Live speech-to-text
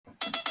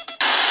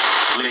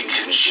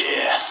Lincolnshire.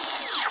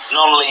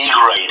 Non-League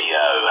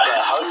Radio.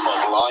 The home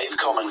of live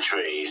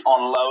commentary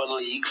on lower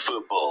league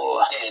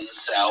football in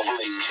South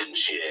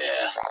Lincolnshire.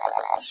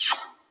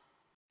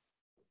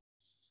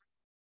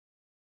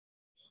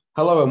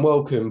 Hello and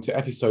welcome to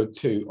episode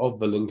 2 of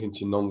the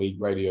Lincolnshire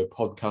Non-League Radio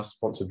podcast,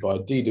 sponsored by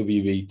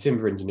DWV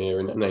Timber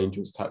Engineering and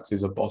Angels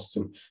Taxis of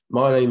Boston.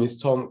 My name is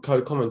Tom,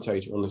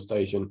 co-commentator on the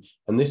station,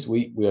 and this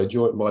week we are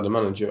joined by the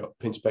manager of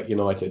Pinchbeck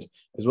United.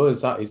 As well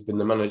as that, he's been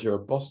the manager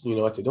of Boston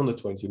United under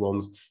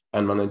 21s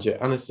and manager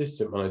and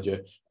assistant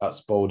manager at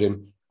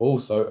Spalding.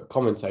 Also a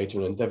commentator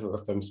on Endeavour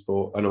FM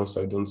Sport and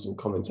also done some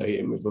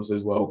commentating with us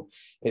as well.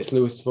 It's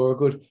Lewis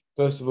Thorogood.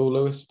 First of all,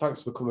 Lewis,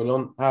 thanks for coming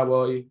on. How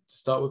are you to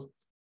start with?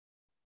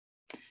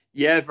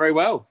 Yeah, very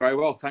well.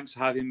 Thanks for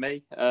having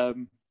me.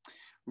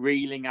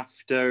 Reeling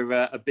after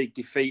a big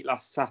defeat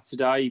last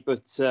Saturday,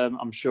 but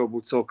I'm sure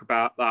we'll talk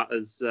about that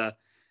as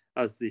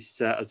this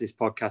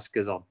podcast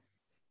goes on.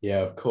 Yeah,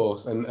 of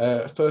course. And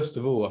first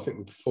of all, I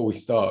think before we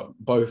start,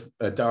 both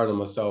Darren and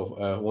myself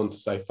want to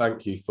say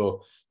thank you for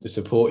the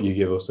support you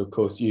give us. Of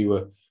course, you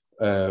were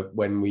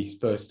when we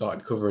first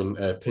started covering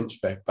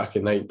Pinchbeck back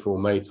in April,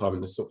 May time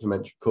in the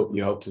Supplementary Cup,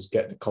 you helped us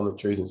get the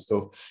commentaries and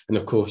stuff. And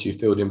of course, you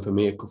filled in for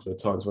me a couple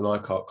of times when I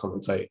can't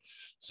commentate.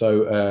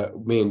 So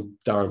me and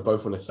Darren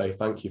both want to say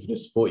thank you for the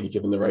support you've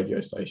given the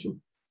radio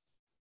station.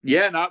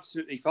 Yeah, no,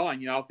 absolutely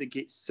fine. I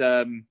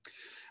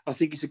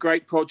think it's a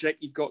great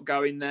project you've got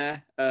going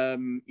there.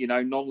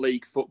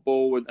 Non-league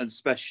football and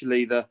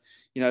especially the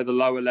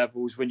lower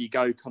levels, when you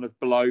go kind of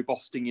below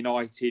Boston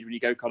United, when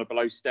you go kind of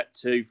below step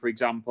 2, for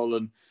example,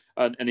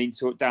 and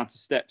into down to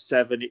step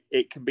 7,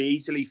 it can be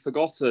easily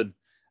forgotten.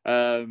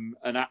 And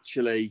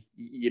actually,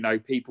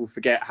 people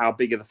forget how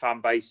big of the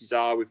fan bases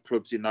are with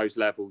clubs in those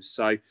levels.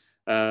 So,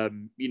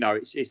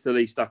 it's the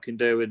least I can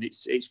do, and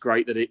it's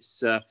great that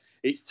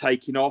it's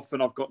taking off,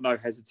 and I've got no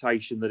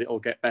hesitation that it'll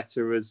get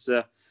better as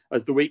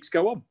the weeks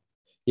go on.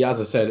 Yeah,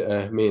 as I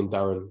said, me and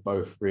Darren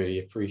both really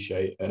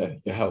appreciate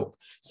your help.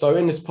 So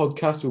in this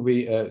podcast, we'll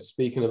be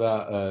speaking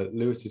about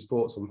Lewis's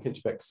thoughts on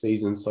Pinchbeck's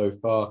season so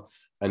far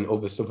and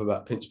other stuff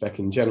about Pinchbeck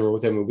in general.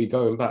 Then we'll be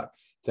going back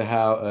to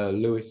how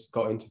Lewis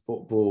got into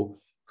football,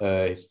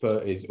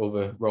 his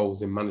other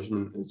roles in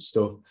management and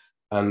stuff,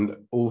 and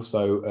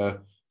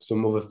also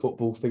some other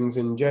football things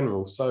in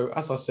general. So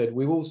as I said,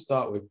 we will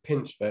start with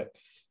Pinchbeck.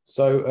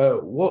 So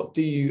what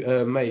do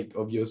you make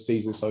of your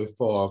season so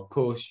far? Of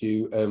course,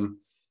 you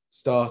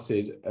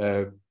started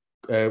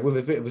with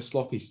a bit of a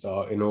sloppy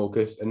start in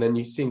August, and then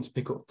you seemed to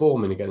pick up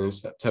form again in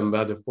September,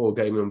 had a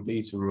 4-game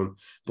unbeaten run,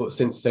 but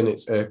since then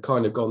it's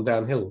kind of gone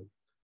downhill.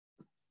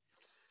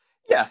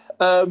 Yeah,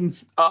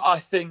 I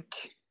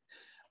think,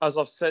 as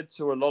I've said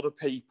to a lot of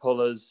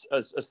people, as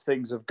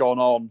things have gone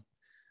on,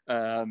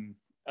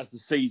 as the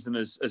season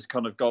has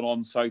kind of gone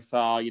on so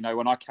far,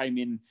 when I came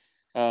in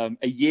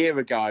a year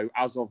ago,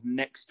 as of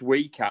next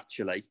week,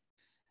 actually,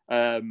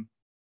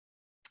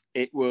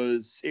 it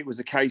was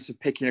a case of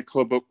picking a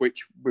club up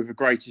which, with the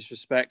greatest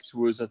respect,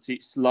 was at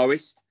its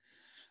lowest,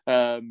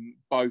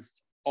 both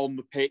on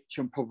the pitch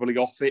and probably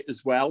off it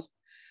as well.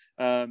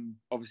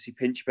 Obviously,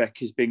 Pinchbeck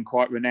has been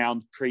quite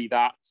renowned pre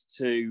that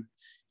to,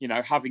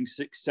 having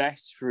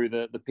success through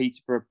the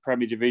Peterborough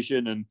Premier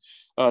Division and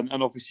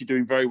obviously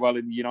doing very well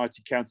in the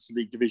United County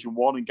League Division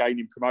 1 and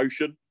gaining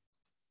promotion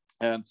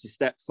to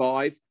step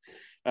 5.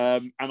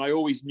 And I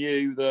always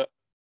knew that,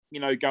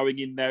 going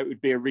in there, it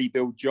would be a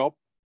rebuild job.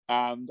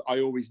 And I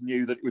always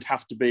knew that it would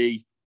have to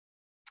be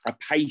a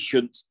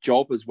patient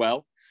job as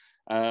well.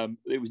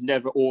 It was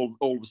never all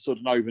of a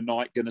sudden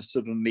overnight going to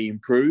suddenly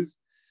improve.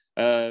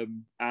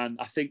 And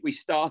I think we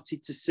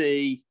started to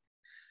see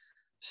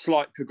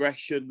slight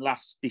progression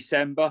last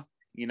December,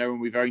 when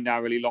we very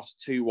narrowly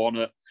lost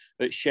 2-1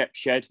 at Shep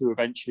Shed, who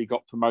eventually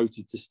got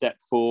promoted to step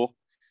 4.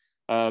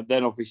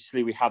 Then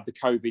obviously we had the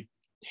COVID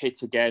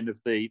hit again of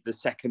the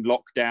second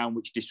lockdown,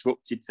 which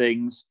disrupted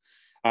things.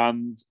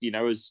 And,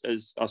 as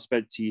I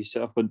said to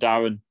yourself and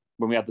Darren,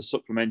 when we had the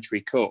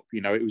Supplementary Cup,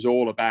 it was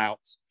all about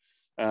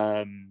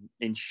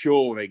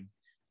ensuring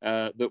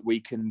that we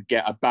can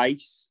get a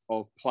base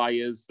of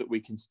players that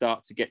we can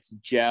start to get to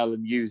gel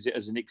and use it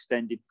as an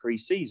extended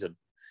pre-season.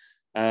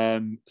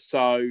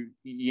 So,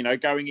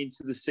 going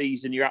into the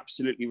season, you're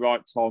absolutely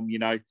right, Tom.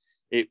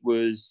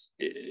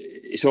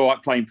 It's all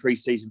right playing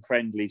pre-season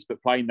friendlies,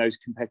 but playing those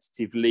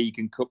competitive league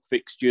and cup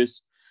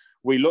fixtures,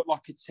 we looked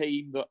like a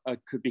team that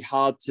could be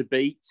hard to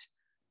beat,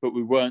 but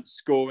we weren't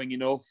scoring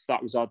enough.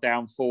 That was our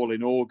downfall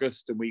in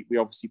August, and we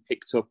obviously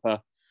picked up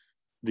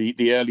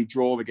the early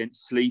draw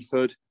against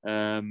Sleaford,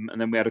 and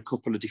then we had a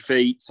couple of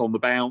defeats on the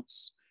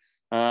bounce,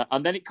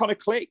 and then it kind of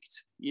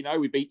clicked.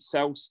 We beat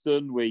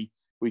Selston, we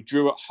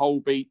drew at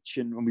Holbeach,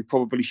 and we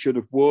probably should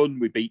have won.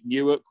 We beat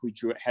Newark, we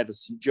drew at Heather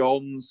St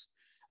John's,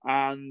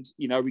 and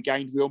we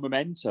gained real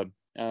momentum.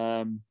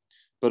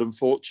 But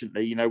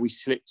unfortunately, we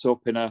slipped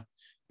up in a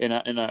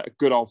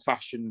good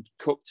old-fashioned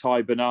cup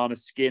tie banana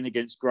skin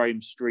against Graham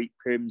Street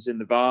Prims in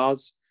the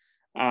Vars.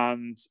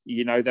 And,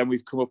 then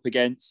we've come up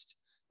against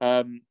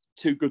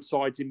two good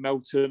sides in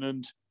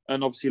Melton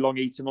and obviously Long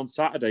Eaton on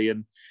Saturday.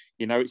 And,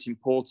 it's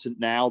important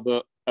now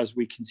that as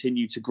we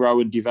continue to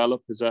grow and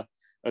develop as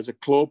a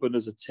club and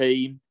as a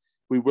team,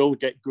 we will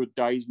get good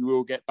days, we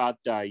will get bad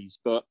days.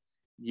 But,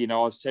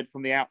 I've said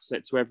from the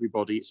outset to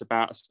everybody, it's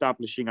about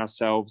establishing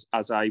ourselves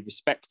as a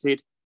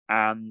respected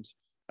and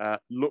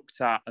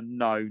looked at and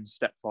known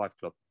Step 5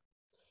 club.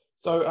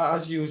 So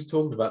as you was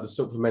talking about the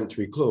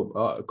supplementary club,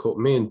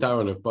 me and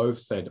Darren have both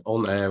said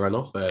on air and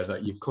off air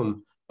that you've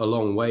come a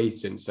long way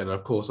since then.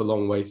 Of course, a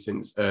long way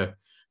since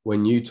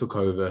when you took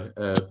over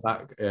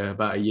back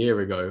about a year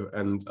ago.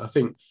 And I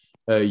think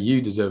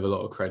you deserve a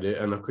lot of credit,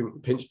 and I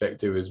think Pinchbeck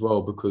do as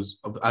well, because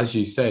as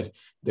you said,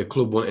 the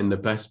club weren't in the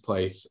best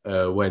place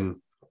when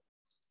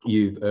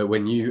you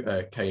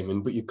came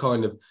in, but you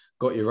kind of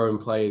got your own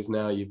players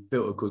now. You've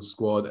built a good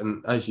squad,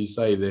 and as you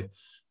say,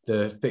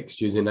 the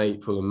fixtures in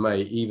April and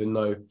May, even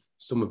though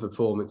some of the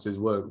performances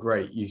weren't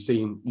great, you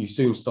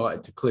soon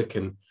started to click.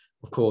 And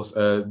of course,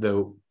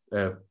 the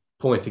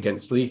point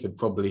against Sleaford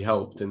probably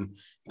helped, and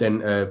then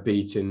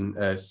beating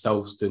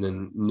Selston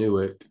and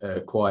Newark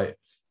quite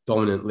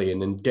dominantly,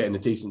 and then getting a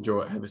decent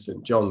draw at Heather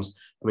St John's.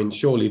 I mean,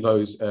 surely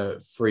those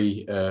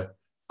three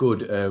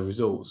good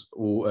results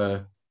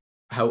will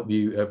help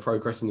you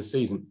progress in the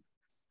season.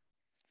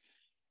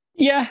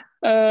 Yeah,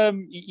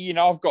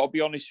 I've got to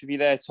be honest with you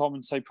there, Tom,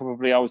 and say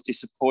probably I was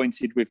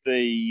disappointed with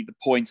the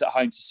point at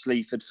home to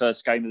Sleaford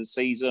first game of the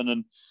season.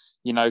 And,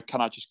 can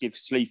I just give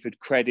Sleaford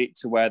credit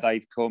to where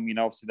they've come?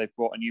 Obviously they've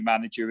brought a new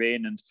manager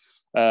in,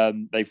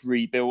 and they've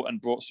rebuilt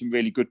and brought some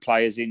really good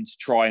players in to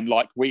try and,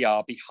 like we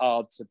are, be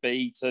hard to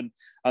beat. And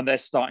they're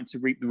starting to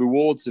reap the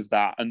rewards of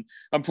that. And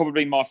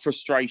probably my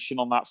frustration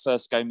on that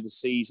first game of the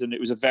season, it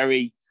was a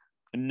very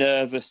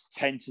nervous,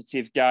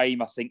 tentative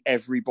game. I think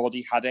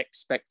everybody had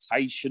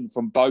expectation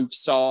from both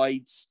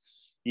sides.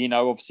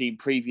 Obviously in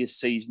previous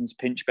seasons,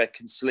 Pinchbeck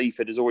and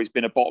Sleaford has always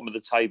been a bottom of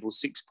the table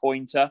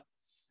 6-pointer.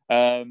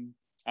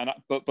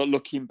 But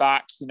looking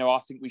back, I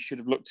think we should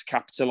have looked to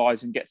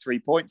capitalise and get 3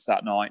 points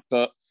that night.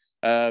 But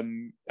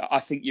I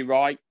think you're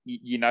right.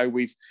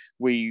 We've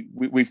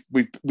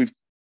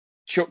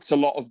chucked a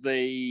lot of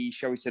the,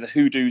 shall we say, the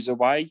hoodoos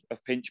away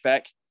of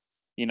Pinchbeck.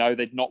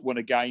 They'd not won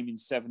a game in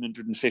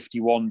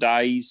 751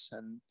 days.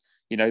 And,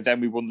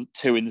 then we won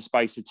 2 in the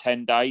space of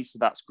 10 days. So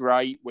that's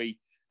great. We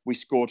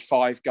scored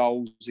 5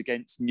 goals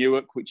against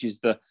Newark, which is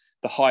the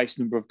highest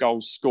number of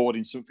goals scored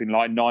in something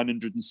like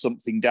 900 and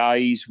something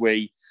days.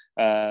 We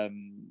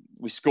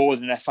scored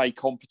an FA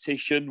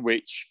competition,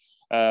 which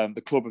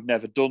the club have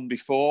never done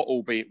before,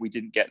 albeit we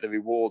didn't get the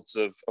rewards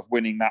of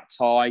winning that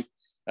tie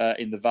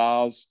in the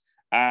Vars.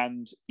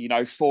 And,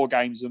 4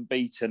 games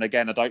unbeaten.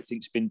 Again, I don't think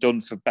it's been done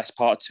for the best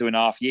part of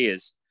 2.5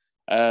 years.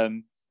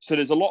 So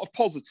there's a lot of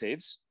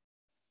positives,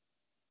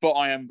 but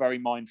I am very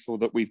mindful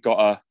that we've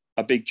got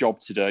a big job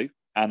to do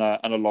and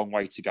a long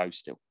way to go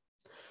still.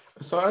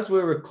 So as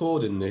we're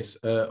recording this,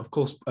 of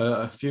course,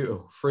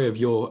 3 of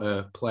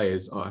your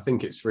players, I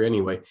think it's 3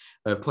 anyway,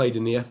 played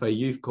in the FA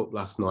Youth Cup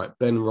last night.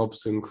 Ben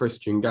Robson,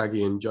 Christian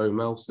Gaggy and Joe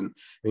Melson.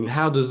 I mean,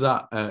 how does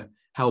that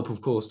help,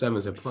 of course, them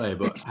as a player,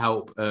 but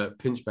help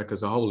Pinchbeck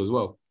as a whole as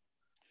well?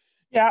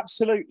 Yeah,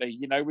 absolutely.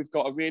 We've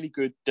got a really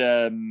good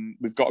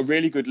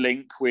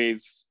link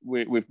with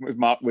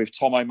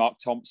Tomo Mark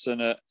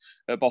Thompson at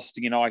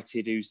Boston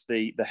United, who's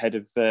the head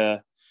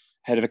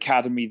of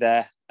academy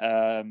there,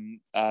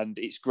 and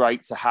it's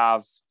great to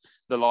have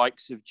the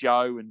likes of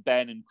Joe and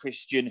Ben and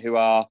Christian, who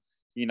are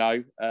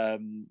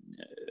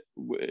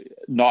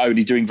not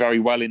only doing very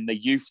well in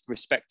the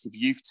respective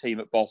youth team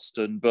at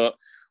Boston, but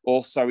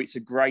also it's a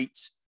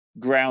great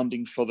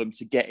grounding for them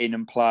to get in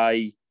and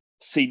play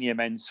senior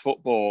men's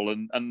football.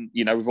 And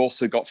we've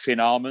also got Finn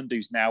Armand,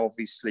 who's now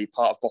obviously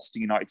part of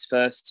Boston United's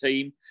first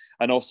team,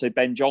 and also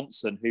Ben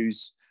Johnson,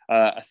 who's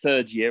a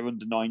 3rd-year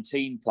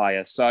under-19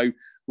 player. So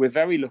we're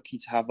very lucky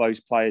to have those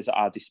players at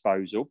our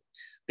disposal.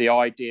 The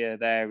idea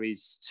there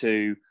is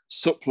to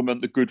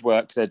supplement the good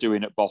work they're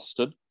doing at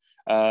Boston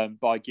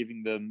by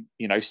giving them,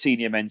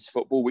 senior men's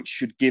football, which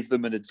should give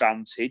them an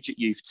advantage at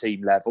youth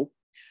team level,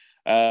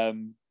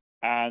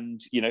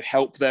 and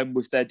help them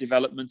with their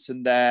development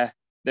and their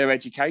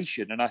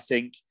education. And I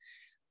think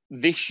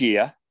this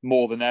year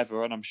more than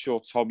ever, and I'm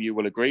sure Tom, you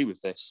will agree with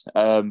this,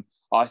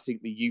 I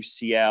think the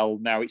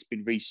UCL, now it's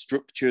been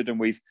restructured and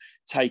we've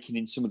taken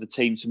in some of the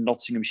teams from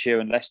Nottinghamshire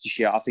and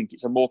Leicestershire, I think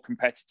it's a more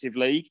competitive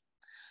league.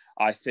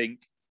 I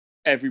think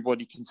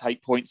everybody can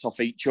take points off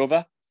each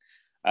other.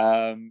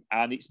 And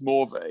it's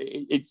more of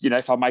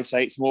if I may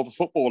say, it's more of a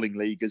footballing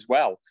league as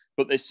well.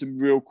 But there's some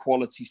real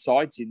quality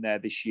sides in there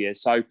this year.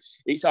 So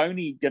it's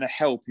only going to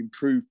help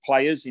improve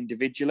players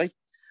individually.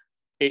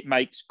 It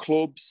makes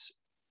clubs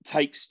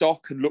take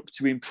stock and look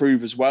to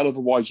improve as well.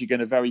 Otherwise, you're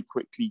going to very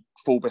quickly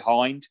fall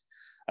behind.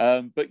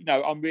 But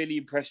I'm really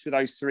impressed with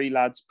those 3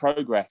 lads'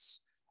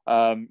 progress.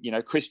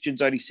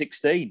 Christian's only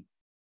 16,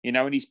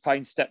 and he's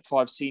playing Step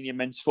 5 senior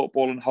men's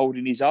football and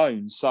holding his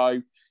own.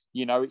 So,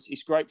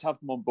 it's great to have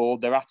them on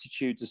board. Their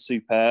attitudes are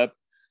superb.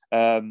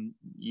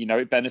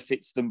 It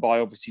benefits them by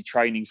obviously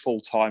training full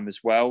time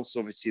as well. So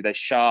obviously they're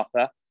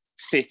sharper,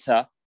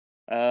 fitter,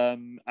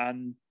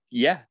 and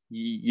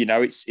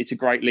it's a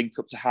great link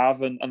up to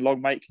have, and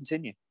long may it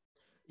continue.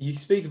 You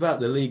speak about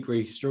the league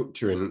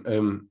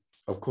restructuring,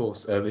 of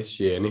course, this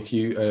year, and if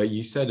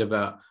you said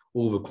about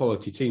all the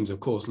quality teams,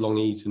 of course, Long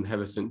Eaton,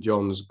 Heather St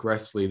John's,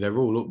 Gressley, they're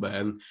all up there.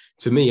 And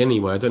to me,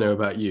 anyway, I don't know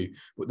about you,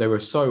 but they were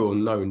so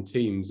unknown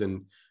teams.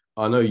 And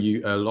I know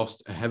you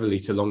lost heavily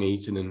to Long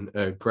Eaton and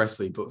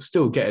Gressley, but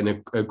still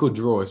getting a good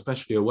draw,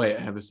 especially away at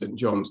Heather St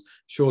John's.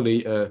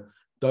 Surely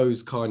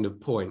those kind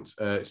of points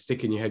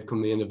stick in your head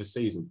come the end of the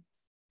season.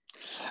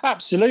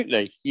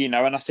 Absolutely, and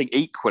I think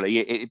equally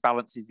it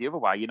balances the other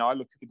way. I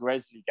look at the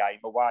Gressley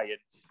game away,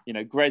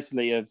 and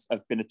Gressley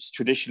have been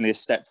traditionally a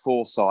step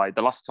four side.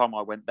 The last time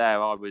I went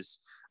there, I was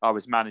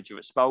manager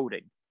at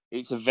Spalding.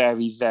 It's a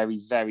very, very,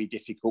 very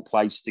difficult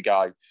place to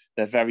go.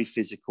 They're very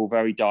physical,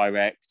 very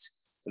direct.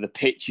 The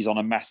pitch is on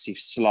a massive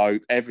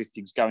slope.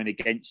 Everything's going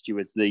against you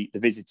as the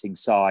visiting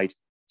side.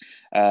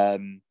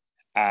 And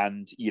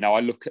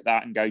I look at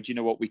that and go, do you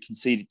know what? We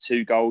conceded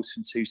 2 goals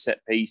from 2 set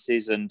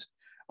pieces and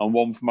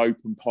 1 from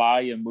open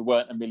play, and we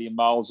weren't a million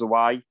miles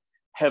away.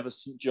 Heather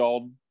St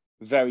John,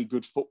 very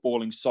good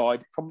footballing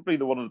side, probably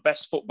one of the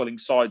best footballing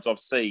sides I've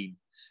seen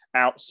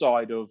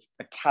outside of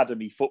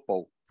academy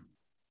football,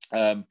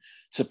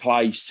 to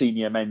play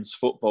senior men's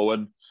football,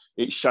 and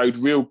it showed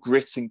real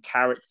grit and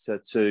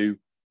character to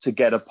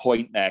get a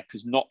point there,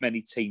 because not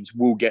many teams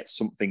will get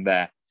something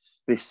there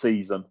this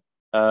season.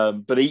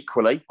 But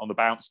equally, on the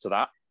bounce to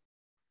that,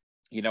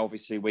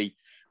 obviously we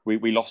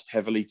lost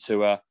heavily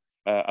to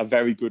a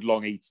very good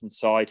Long Eaton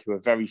side who are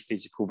very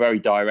physical, very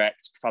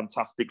direct,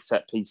 fantastic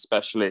set-piece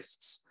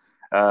specialists.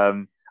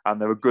 And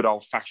they're a good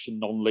old-fashioned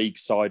non-league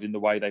side in the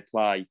way they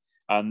play.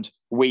 And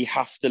we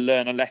have to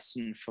learn a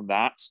lesson from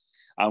that.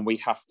 And we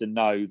have to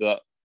know that,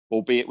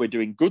 albeit we're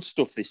doing good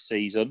stuff this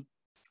season,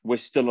 we're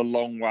still a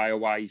long way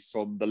away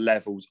from the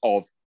levels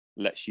of,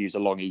 let's use a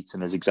Long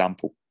Eaton as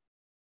example.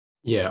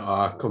 Yeah,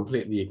 I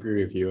completely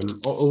agree with you. And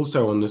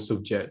also on the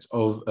subject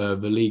of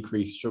the league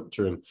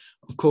restructuring,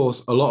 of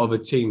course, a lot of the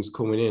teams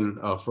coming in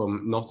are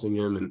from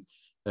Nottingham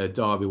and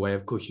Derby way.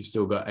 Of course, you've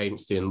still got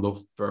Ainsley and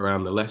Loughborough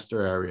around the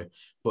Leicester area,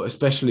 but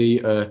especially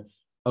there's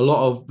a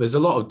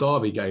lot of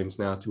Derby games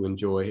now to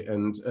enjoy.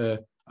 And I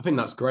think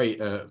that's great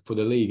for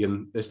the league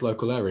in this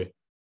local area.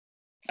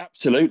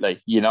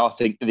 Absolutely. I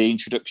think the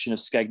introduction of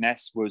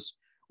Skegness was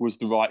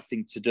the right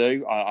thing to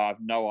do. I have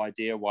no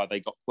idea why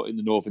they got put in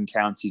the Northern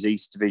Counties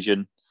East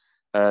Division,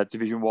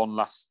 Division 1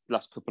 last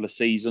couple of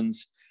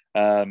seasons,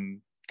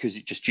 because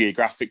it just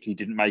geographically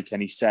didn't make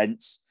any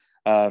sense.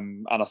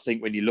 And I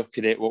think when you look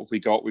at it,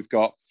 we've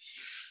got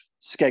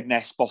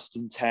Skegness,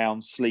 Boston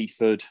Town,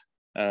 Sleaford,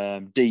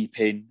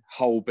 Deeping,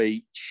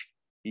 Holbeach,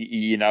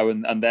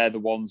 and they're the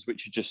ones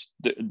which are just,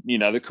 that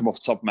come off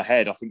the top of my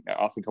head. I think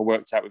I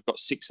worked out we've got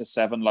 6 or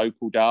 7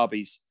 local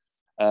derbies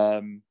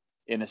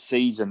in a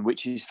season,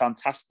 which is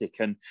fantastic.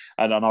 And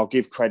I'll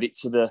give credit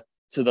to the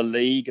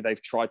league.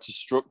 They've tried to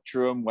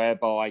structure them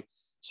whereby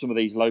some of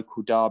these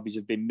local derbies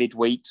have been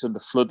midweeks under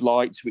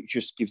floodlights, which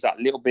just gives that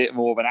little bit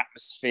more of an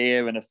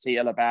atmosphere and a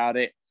feel about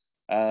it.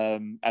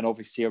 And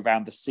obviously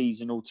around the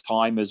seasonal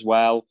time as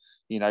well,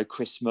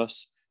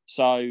 Christmas.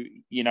 So,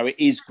 it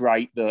is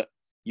great that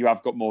you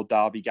have got more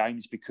derby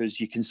games, because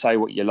you can say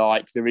what you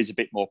like. There is a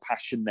bit more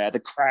passion there.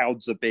 The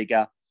crowds are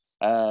bigger.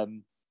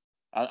 And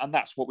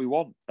that's what we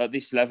want at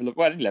this level of,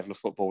 any level of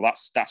football.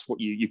 That's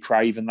what you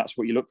crave, and that's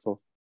what you look for.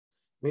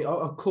 I mean,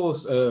 of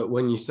course,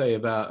 when you say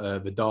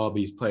about the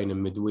derbies playing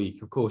in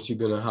midweek, of course, you're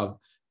going to have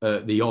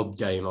the odd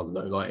game, I don't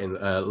know, like in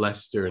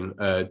Leicester and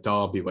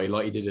Derby way,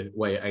 like you did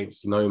away at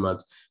Ainsley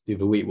Nomads the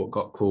other week, what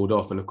got called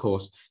off. And of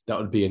course, that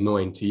would be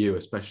annoying to you,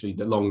 especially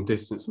the long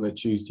distance on a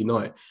Tuesday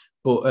night.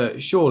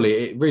 But surely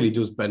it really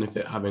does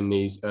benefit having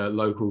these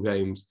local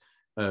games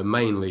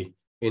mainly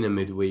in a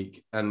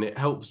midweek, and it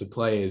helps the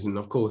players and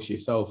of course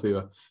yourself, who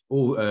are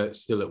all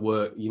still at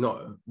work.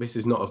 This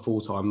is not a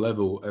full-time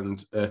level.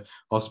 And I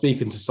was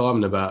speaking to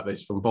Simon about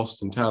this from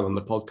Boston Town on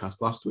the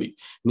podcast last week,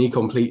 and he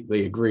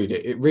completely agreed.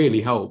 It really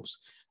helps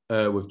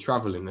with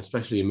travelling,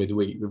 especially in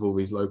midweek, with all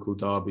these local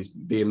derbies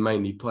being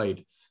mainly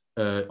played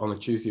on a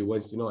Tuesday or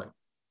Wednesday night.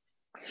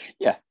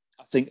 Yeah,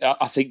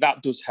 I think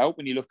that does help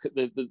when you look at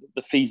the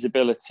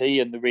feasibility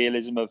and the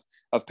realism of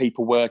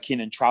people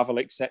working and travel,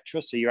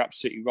 etc. So you're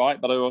absolutely right,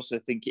 but I also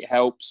think it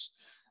helps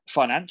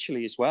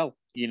financially as well.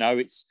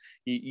 I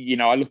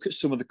look at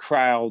some of the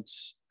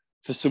crowds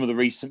for some of the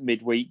recent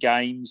midweek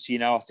games.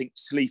 I think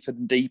Sleaford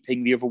and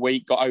Deeping the other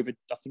week got over,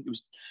 I think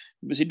was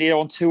it near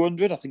on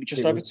 200? I think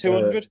just over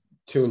 200.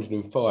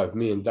 205.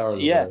 Me and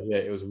Darren. Yeah,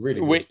 it was a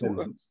really good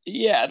attendance.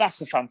 Yeah,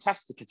 that's a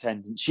fantastic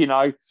attendance.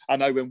 I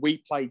know when we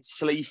played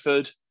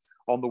Sleaford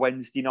on the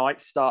Wednesday night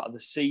start of the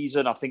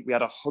season, I think we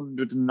had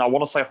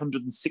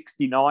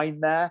 169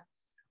 there,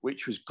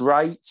 which was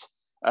great.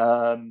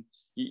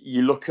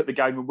 You look at the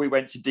game when we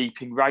went to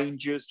Deeping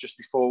Rangers just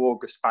before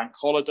August bank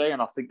holiday,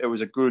 and I think there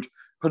was a good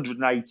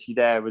 180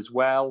 there as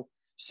well.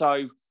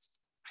 So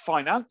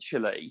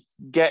financially,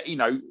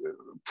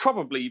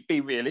 probably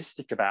be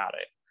realistic about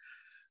it.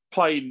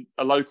 Playing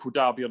a local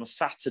derby on a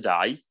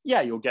Saturday,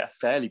 yeah, you'll get a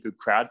fairly good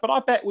crowd, but I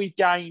bet we've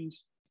gained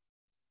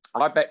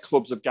I bet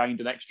clubs have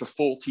gained an extra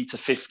 40 to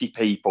 50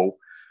 people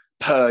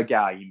per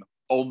game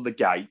on the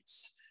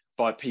gates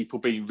by people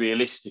being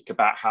realistic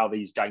about how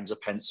these games are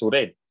penciled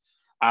in.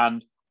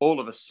 And all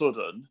of a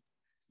sudden,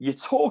 you're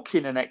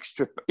talking an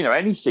extra,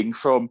 anything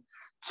from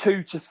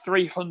 £200 to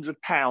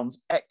 £300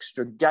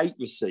 extra gate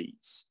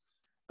receipts.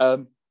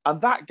 And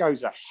that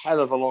goes a hell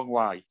of a long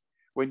way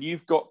when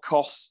you've got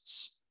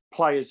costs,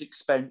 players'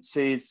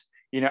 expenses,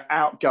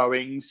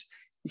 outgoings.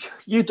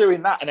 You're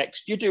doing that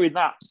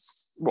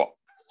what,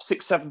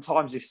 6-7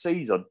 times this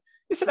season?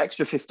 It's an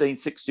extra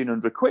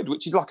 1,500-1,600 quid,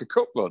 which is like a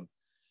cup run.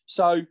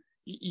 So,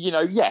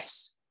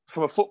 yes,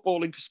 from a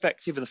footballing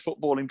perspective and the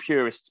footballing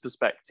purist's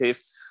perspective,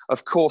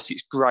 of course,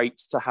 it's great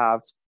to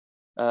have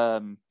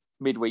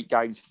midweek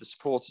games for the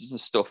supporters and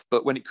stuff.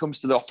 But when it comes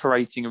to the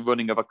operating and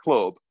running of a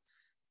club,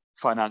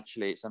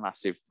 financially, it's a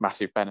massive,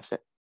 massive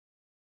benefit.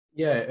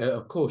 Yeah,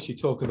 of course, you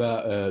talk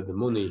about the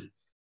money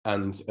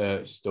and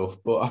stuff,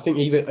 but I think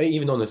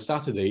even on a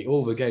Saturday,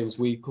 all the games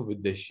we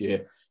covered this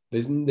year,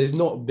 there's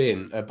not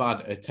been a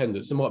bad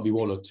attendance. There might be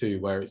one or two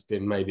where it's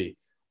been maybe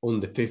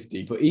under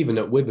 50, but even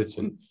at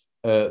Witherton,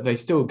 they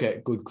still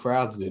get good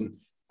crowds in.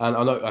 And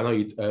I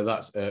know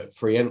that's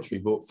free entry,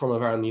 but from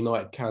around the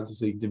United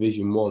Counties League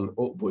Division 1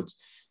 upwards,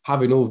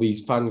 having all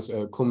these fans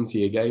come to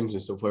your games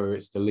and stuff, whether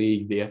it's the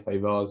league, the FA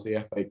Vars,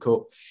 the FA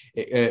Cup,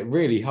 it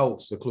really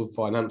helps the club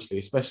financially,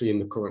 especially in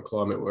the current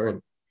climate we're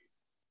in.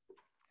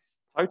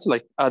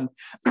 Totally. And,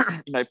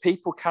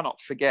 people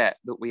cannot forget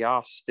that we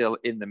are still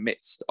in the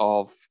midst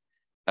of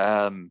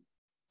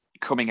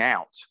coming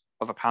out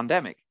of a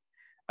pandemic.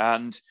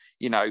 And,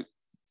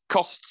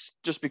 costs,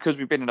 just because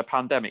we've been in a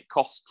pandemic,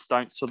 costs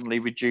don't suddenly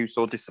reduce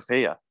or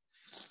disappear.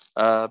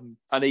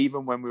 And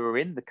even when we were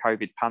in the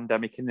COVID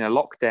pandemic in a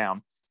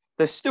lockdown,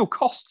 there's still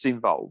costs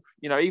involved.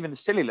 Even the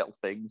silly little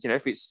things.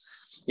 If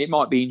it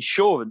might be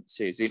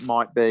insurances, it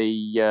might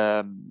be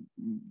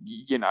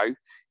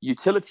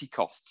utility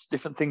costs,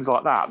 different things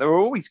like that. There are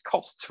always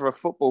costs for a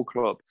football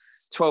club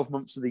 12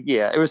 months of the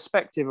year,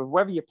 irrespective of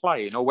whether you're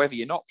playing or whether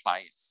you're not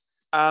playing.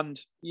 And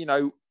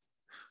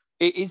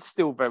it is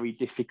still very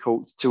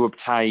difficult to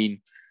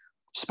obtain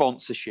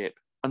sponsorship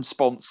and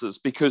sponsors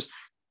because,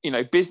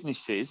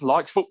 businesses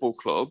like football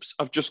clubs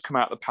have just come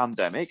out of the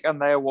pandemic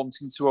and they are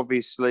wanting to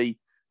obviously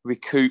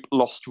recoup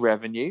lost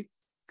revenue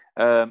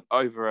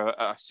over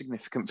a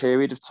significant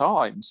period of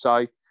time.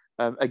 So,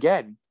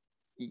 again,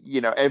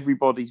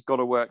 everybody's got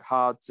to work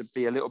hard to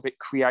be a little bit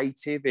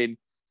creative in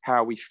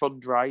how we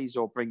fundraise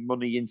or bring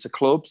money into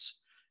clubs.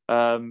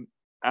 And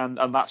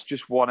that's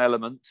just one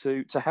element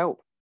to help.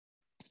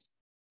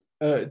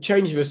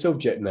 Changing the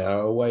subject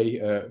now away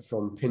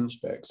from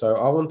Pinchbeck. So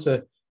I want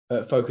to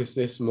focus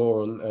this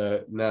more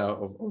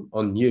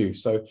on you.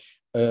 So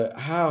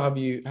how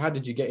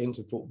did you get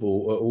into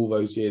football all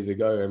those years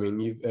ago? I mean,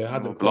 you've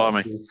had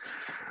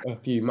a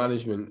few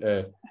management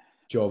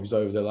jobs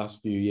over the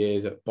last few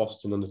years at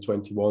Boston under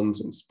 21s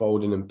and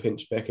Spalding and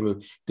Pinchbeck. I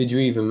mean, did you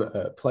even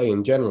play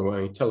in general?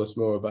 Can you tell us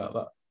more about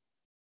that?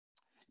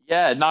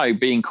 Yeah, no,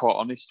 being quite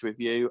honest with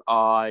you,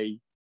 I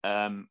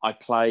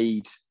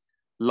played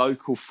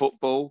local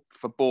football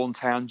for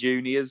Bournetown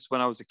Juniors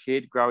when I was a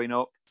kid growing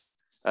up.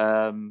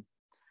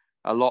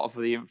 A lot of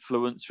the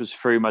influence was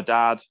through my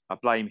dad. I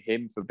blame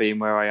him for being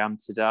where I am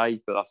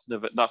today, but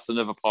that's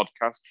another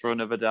podcast for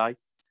another day.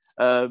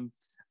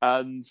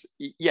 And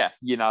yeah,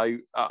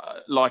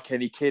 like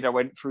any kid, I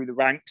went through the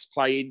ranks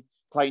playing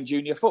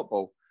junior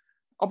football.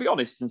 I'll be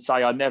honest and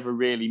say I never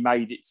really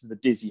made it to the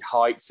dizzy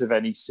heights of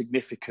any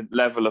significant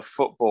level of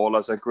football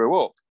as I grew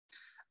up.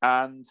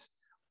 And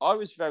I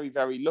was very,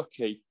 very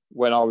lucky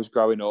when I was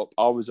growing up.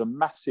 I was a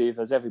massive,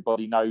 as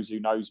everybody knows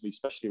who knows me,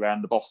 especially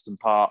around the Boston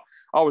part,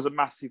 I was a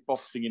massive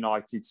Boston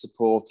United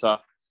supporter,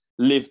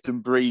 lived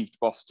and breathed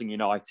Boston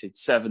United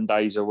 7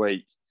 days a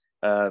week.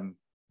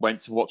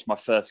 Went to watch my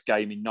first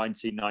game in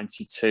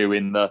 1992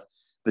 in the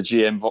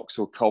GM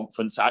Vauxhall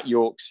Conference at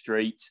York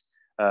Street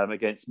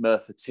against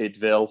Merthyr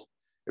Tydfil.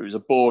 It was a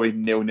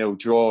boring 0-0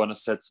 draw, and I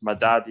said to my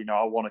dad,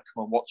 I want to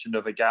come and watch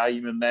another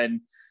game, and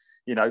then,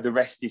 the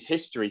rest is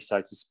history,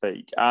 so to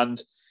speak. And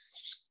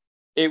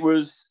it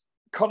was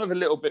kind of a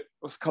little bit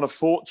of kind of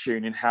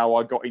fortune in how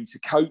I got into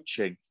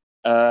coaching.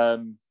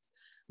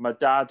 My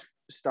dad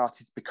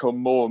started to become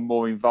more and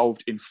more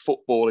involved in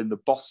football in the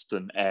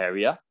Boston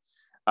area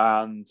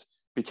and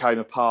became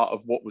a part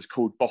of what was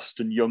called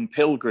Boston Young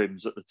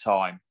Pilgrims at the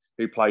time,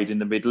 who played in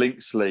the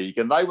Mid-Links League.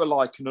 And they were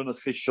like an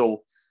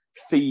unofficial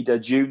feeder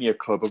junior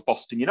club of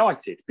Boston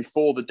United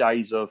before the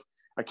days of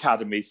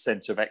academies,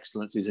 centre of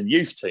excellences and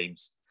youth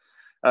teams.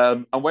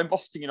 And when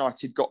Boston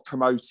United got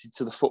promoted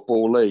to the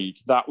Football League,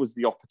 that was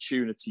the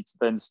opportunity to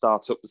then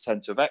start up the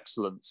Centre of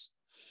Excellence.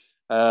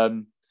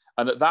 And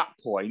at that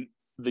point,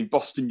 the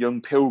Boston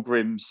Young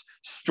Pilgrims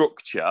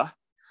structure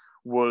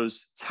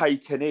was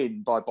taken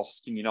in by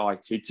Boston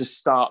United to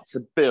start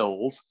to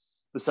build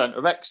the Centre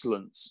of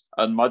Excellence.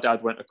 And my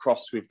dad went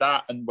across with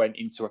that and went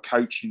into a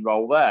coaching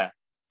role there.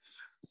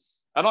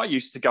 And I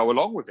used to go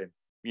along with him.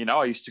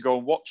 I used to go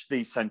and watch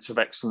these Centre of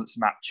Excellence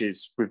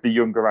matches with the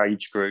younger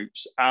age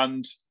groups.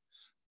 And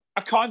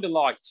I kind of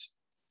liked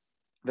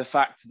the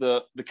fact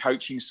that the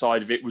coaching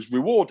side of it was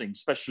rewarding,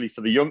 especially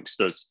for the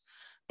youngsters.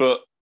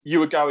 But you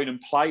were going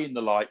and playing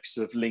the likes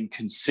of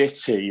Lincoln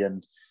City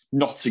and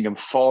Nottingham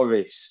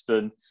Forest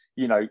and,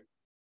 you know,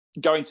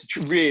 going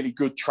to really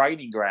good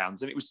training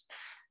grounds. And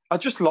I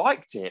just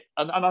liked it.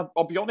 And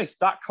I'll be honest,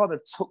 that kind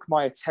of took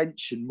my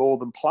attention more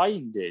than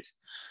playing did.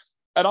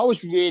 And I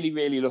was really,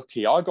 really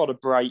lucky. I got a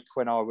break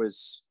when I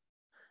was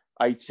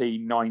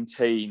 18,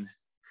 19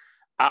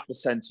 at the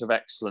Centre of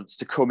Excellence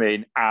to come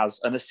in as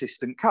an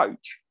assistant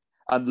coach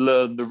and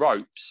learn the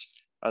ropes.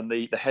 And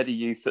the head of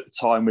youth at the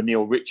time were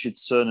Neil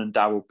Richardson and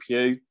Darryl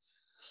Pugh.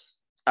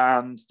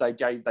 And they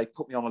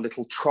put me on a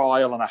little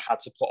trial, and I had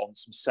to put on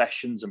some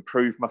sessions and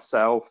prove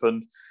myself.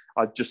 And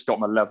I just got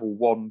my level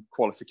 1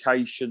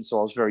 qualification, so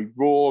I was very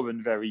raw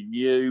and very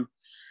new.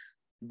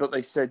 But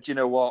they said, you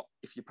know what,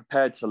 if you're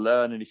prepared to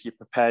learn and if you're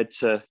prepared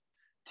to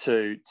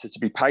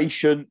be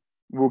patient,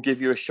 we'll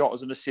give you a shot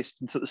as an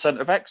assistant at the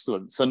Centre of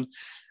Excellence. And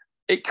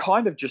it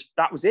kind of just,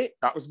 that was it.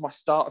 That was my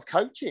start of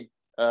coaching.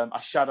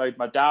 I shadowed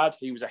my dad.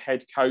 He was a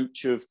head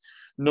coach of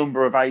a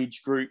number of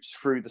age groups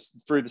through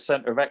the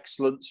Centre of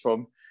Excellence,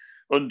 from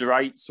under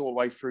 8s all the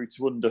way through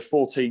to under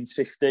 14s,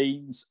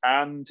 15s.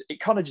 And it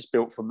kind of just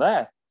built from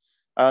there.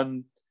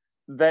 And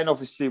then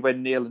obviously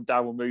when Neil and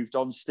Darryl moved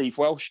on, Steve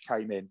Welsh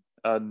came in.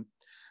 And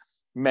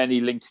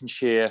many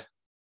Lincolnshire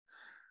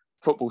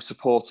football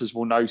supporters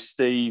will know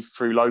Steve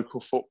through local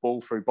football,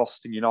 through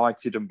Boston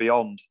United and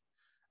beyond.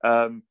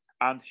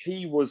 And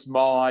he was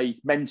my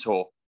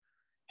mentor.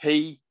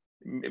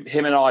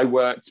 Him and I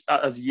worked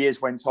as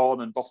years went on,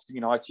 and Boston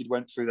United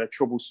went through their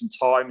troublesome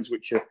times,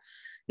 which are,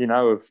 you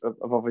know, of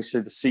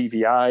obviously the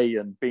CVA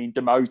and being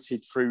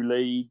demoted through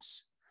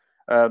leagues.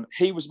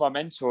 He was my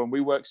mentor, and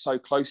we worked so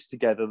close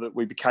together that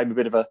we became a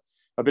bit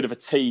of a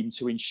team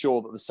to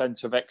ensure that the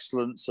Centre of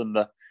Excellence and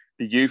the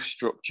youth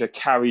structure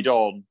carried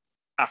on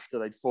after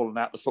they'd fallen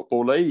out the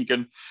Football League.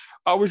 And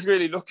I was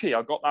really lucky.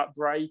 I got that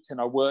break, and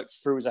I worked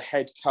through as a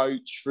head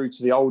coach through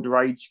to the older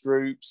age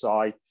groups.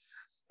 I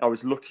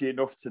was lucky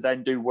enough to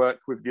then do work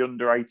with the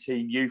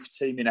under-18 youth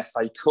team in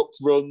FA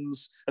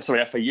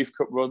Youth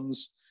Cup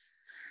runs.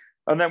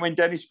 And then when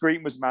Dennis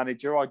Green was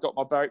manager, I got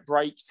my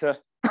break to...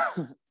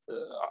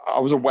 I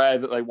was aware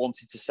that they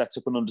wanted to set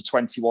up an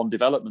under-21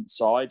 development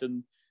side,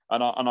 and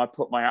I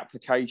put my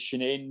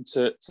application in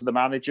to the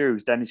manager, who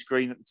was Dennis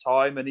Green at the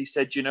time, and he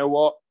said, you know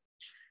what?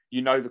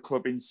 You know the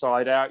club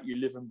inside out. You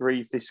live and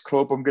breathe this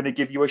club. I'm going to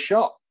give you a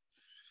shot.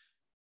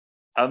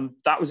 And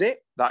that was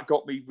it. That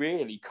got me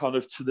really kind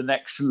of to the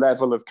next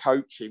level of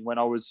coaching, when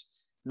I was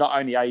not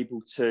only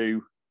able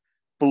to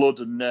blood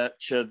and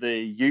nurture the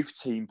youth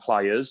team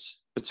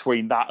players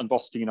between that and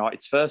Boston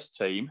United's first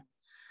team,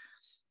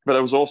 but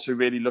I was also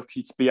really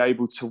lucky to be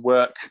able to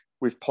work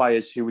with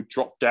players who would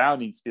drop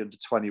down into the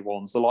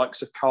under-21s, the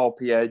likes of Carl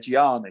Pierre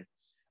Gianni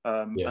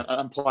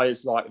and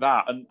players like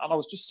that. And I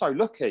was just so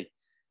lucky.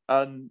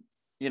 And,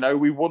 you know,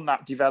 we won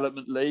that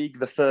development league.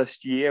 The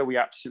first year, we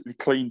absolutely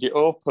cleaned it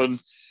up, and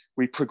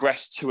we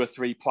progressed 2 or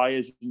 3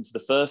 players into the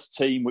first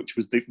team, which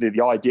was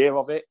the idea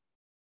of it.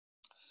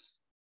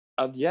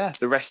 And yeah,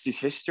 the rest is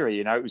history.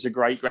 You know, it was a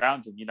great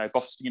grounding. You know,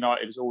 Boston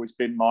United has always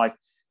been my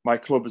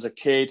club as a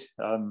kid.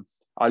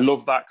 I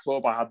love that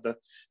club. I had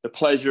the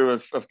pleasure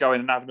of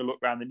going and having a look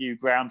around the new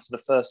ground for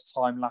the first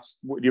time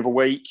the other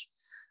week.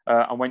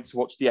 I went to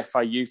watch the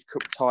FA Youth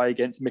Cup tie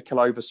against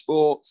Mikolova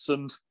Sports.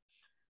 And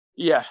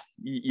yeah,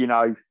 you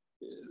know,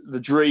 the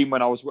dream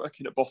when I was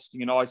working at Boston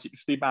United,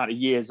 for the amount of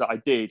years that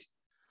I did,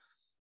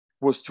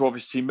 was to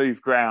obviously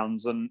move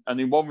grounds. And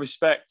in one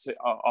respect,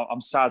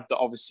 I'm sad that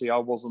obviously I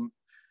wasn't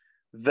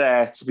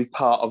there to be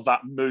part of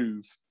that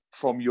move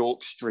from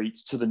York Street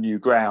to the new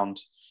ground.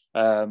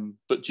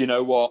 But you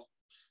know what?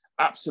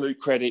 Absolute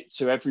credit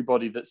to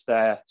everybody that's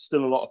there.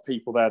 Still a lot of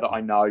people there that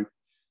I know.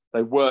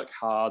 They work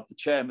hard. The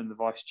chairman, the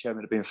vice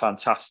chairman have been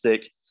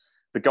fantastic.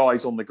 The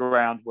guys on the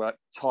ground work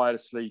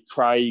tirelessly.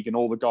 Craig and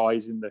all the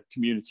guys in the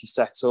community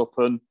setup.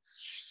 And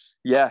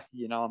yeah,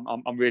 you know,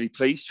 I'm really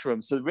pleased for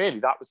them. So really,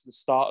 that was the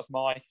start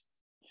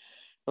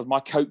of my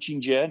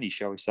coaching journey,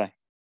 shall we say?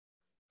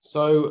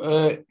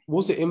 So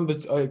was it in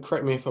between?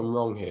 Correct me if I'm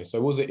wrong here.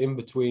 So was it in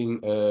between,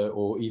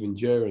 or even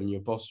during your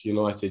Boston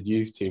United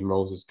youth team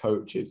roles as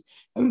coaches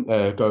and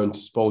going to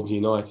Spalding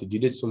United, you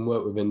did some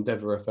work with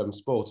Endeavour FM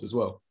Sport as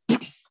well?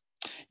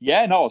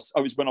 Yeah, no,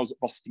 I was when I was at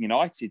Boston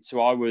United. So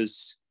I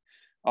was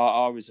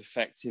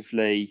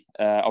effectively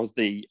I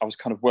was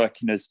kind of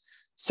working as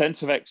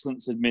Centre of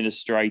Excellence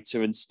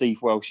Administrator and Steve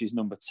Welsh's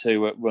number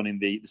 2 at running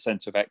the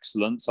Centre of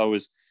Excellence. I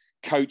was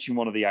coaching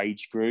one of the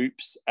age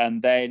groups,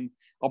 and then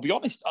I'll be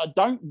honest, I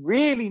don't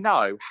really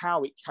know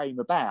how it came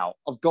about.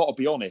 I've got to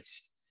be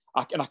honest,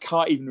 I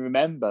can't even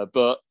remember.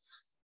 But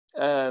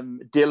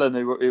Dylan,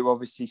 who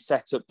obviously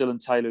Dylan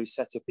Taylor, who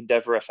set up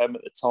Endeavour FM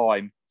at the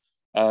time,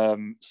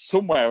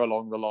 somewhere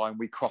along the line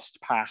we crossed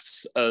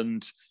paths,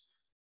 and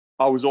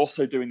I was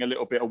also doing a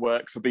little bit of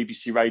work for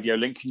BBC Radio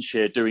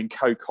Lincolnshire, doing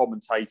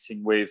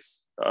co-commentating with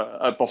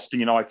Boston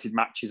United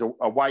matches,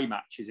 away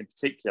matches in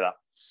particular.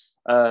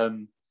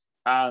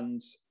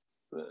 And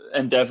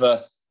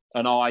Endeavour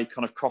and I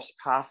kind of crossed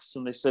paths,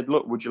 and they said,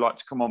 look, would you like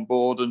to come on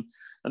board and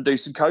do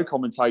some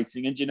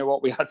co-commentating? And you know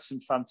what? We had some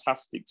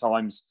fantastic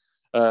times.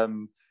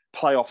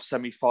 Playoff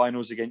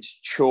semi-finals against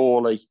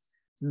Chorley,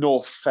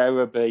 North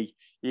Ferriby.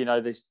 You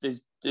know,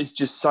 there's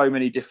just so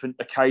many different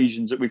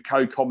occasions that we've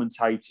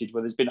co-commentated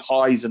where there's been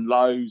highs and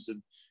lows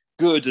and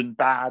good and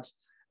bad.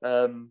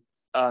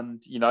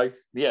 And, you know,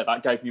 yeah,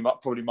 that gave me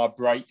probably my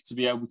break to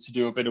be able to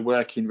do a bit of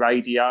work in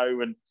radio.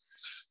 And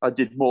I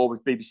did more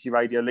with BBC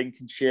Radio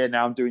Lincolnshire.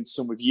 Now I'm doing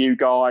some with you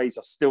guys.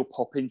 I still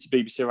pop into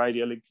BBC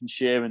Radio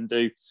Lincolnshire and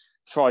do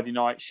Friday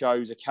night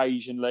shows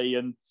occasionally.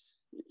 And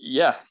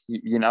yeah,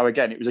 you know,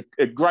 again, it was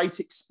a great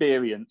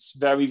experience.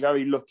 Very,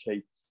 very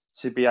lucky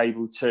to be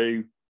able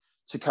to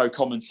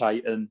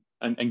co-commentate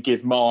and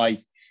give my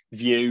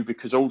view,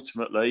 because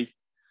ultimately,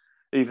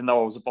 even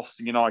though I was a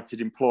Boston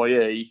United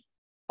employee,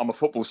 I'm a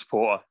football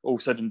supporter, all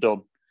said and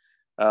done.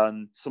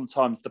 And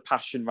sometimes the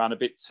passion ran a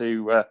bit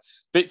too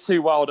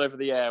wild over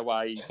the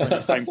airways when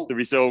it came to the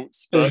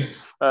results. But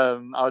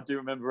I do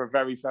remember a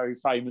very, very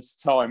famous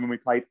time when we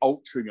played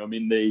Altrincham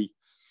in the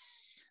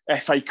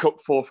FA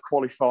Cup fourth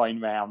qualifying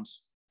round.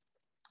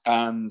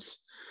 And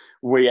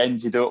we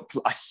ended up,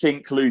 I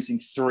think, losing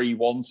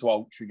 3-1 to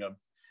Altrincham.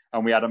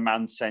 And we had a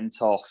man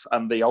sent off.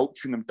 And the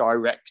Altrincham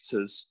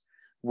directors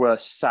were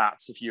sat,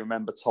 if you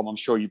remember, Tom, I'm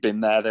sure you've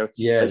been there.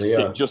 They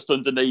sit just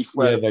underneath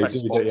where the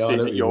press box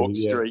is at York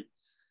Street.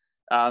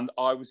 And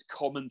I was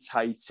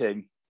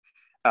commentating,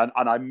 and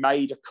I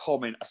made a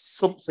comment,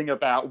 something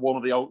about one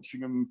of the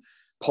Altrincham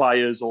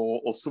players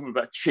or something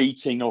about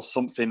cheating or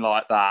something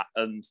like that.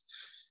 And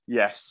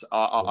yes,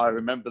 I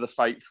remember the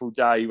fateful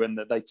day when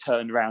they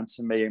turned around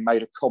to me and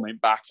made a comment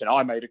back, and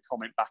I made a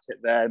comment back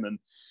at them. And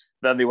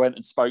then they went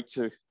and spoke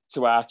to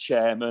our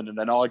chairman, and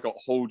then I got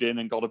hauled in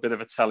and got a bit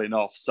of a telling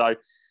off. So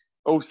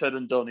all said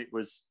and done, it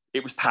was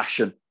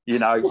passion. You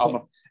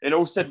know, and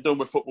all said and done,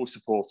 we're football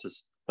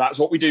supporters. That's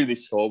what we do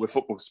this for. We're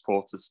football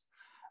supporters.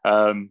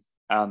 And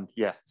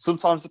yeah,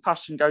 sometimes the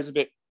passion goes a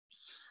bit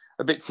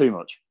too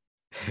much.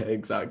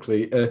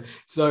 Exactly.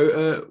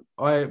 So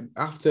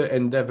after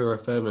Endeavour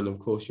FM and of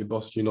course your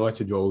Boston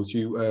United roles,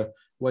 you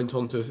went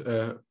on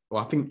to,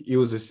 I think you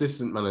was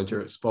assistant manager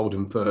at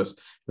Spalding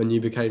first, then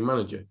you became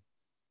manager.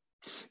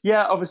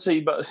 Yeah,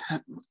 obviously, but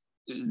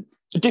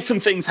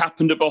different things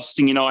happened at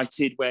Boston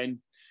United when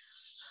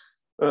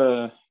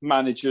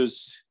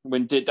managers,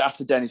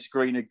 after Dennis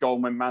Green had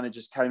gone, when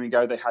managers came and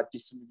go, they had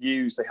different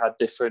views, they had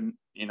different,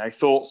 you know,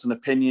 thoughts and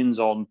opinions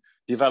on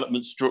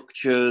development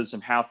structures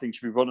and how things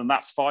should be run, and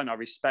that's fine. I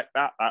respect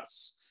that.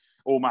 That's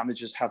all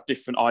managers have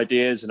different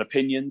ideas and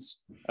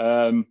opinions.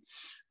 And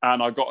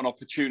I got an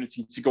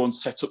opportunity to go and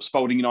set up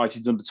Spalding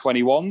United's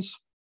under-21s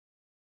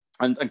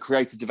and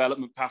create a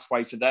development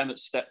pathway for them at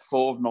step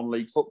 4 of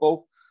non-league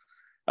football,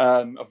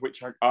 of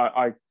which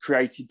I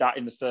created that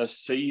in the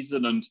first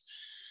season. And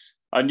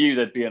I knew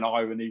there'd be an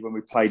irony when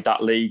we played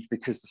that league,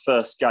 because the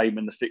first game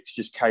and the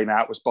fixtures came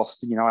out was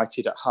Boston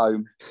United at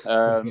home.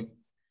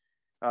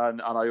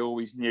 And I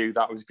always knew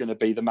that was going to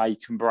be the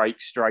make and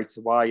break straight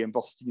away. And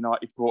Boston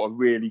United brought a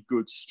really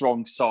good,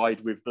 strong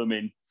side with them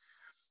in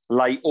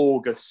late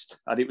August.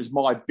 And it was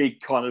my big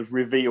kind of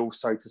reveal,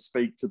 so to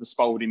speak, to the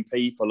Spalding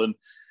people. And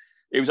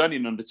it was only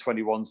an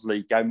under-21s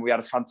league game. We had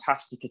a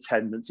fantastic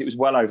attendance. It was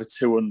well over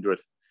 200.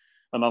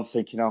 And I'm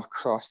thinking, oh,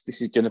 Christ,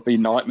 this is going to be a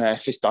nightmare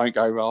if this don't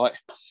go right.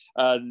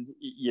 And,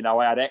 you know,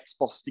 I had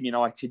ex-Boston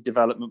United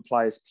development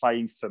players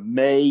playing for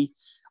me.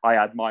 I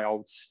had my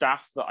old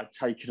staff that I'd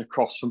taken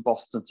across from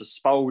Boston to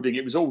Spalding.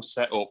 It was all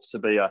set up to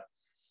be a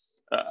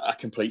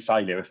complete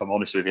failure, if I'm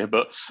honest with you.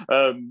 But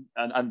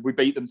and we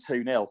beat them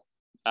 2-0.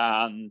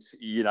 And,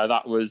 you know,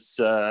 that was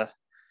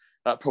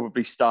that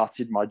probably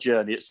started my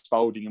journey at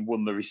Spalding and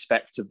won the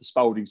respect of the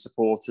Spalding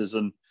supporters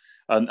and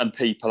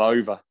people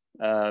over.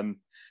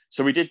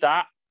 So we did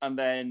that. And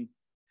then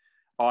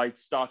I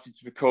started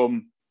to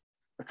become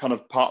a kind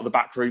of part of the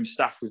backroom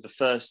staff with the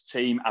first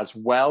team as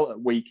well at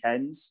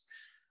weekends,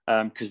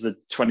 because the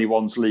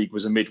 21s league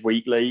was a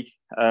midweek league.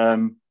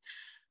 And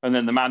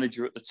then the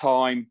manager at the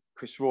time,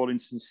 Chris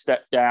Rawlinson,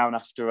 stepped down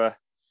after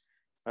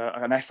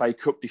an FA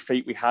Cup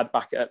defeat we had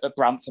back at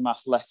Brantham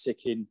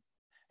Athletic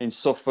in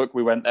Suffolk.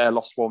 We went there,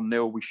 lost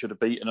 1-0. We should have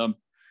beaten them.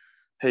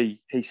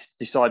 He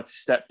decided to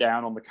step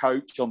down on the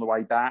coach on the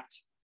way back.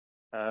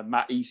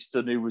 Matt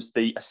Easton, who was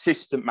the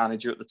assistant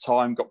manager at the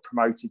time, got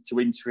promoted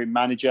to interim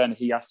manager, and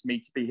he asked me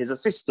to be his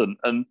assistant.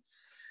 And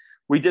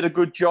we did a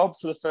good job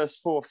for the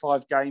first 4 or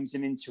 5 games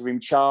in interim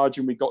charge,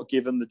 and we got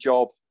given the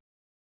job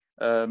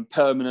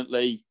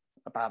permanently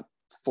about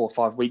 4 or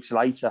 5 weeks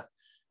later,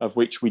 of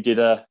which we did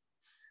I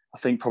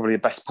think probably the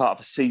best part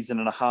of a season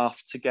and a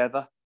half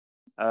together.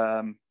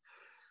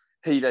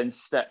 He then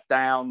stepped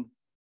down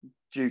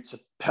due to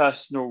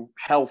personal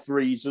health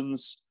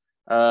reasons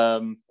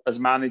as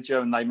manager,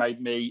 and they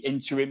made me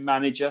interim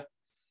manager,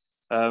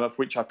 of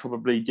which I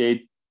probably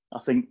did, I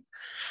think,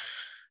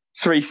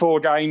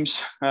 3-4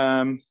 games,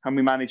 and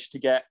we managed to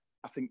get,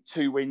 I think,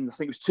 2 wins. I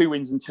think it was 2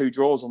 wins and 2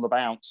 draws on the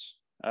bounce.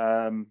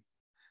 And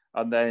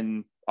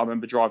then I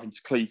remember driving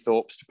to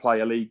Cleethorpes to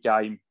play a league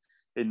game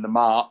in the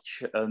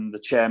March, and the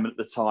chairman at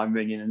the time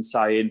ringing and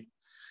saying,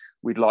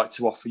 we'd like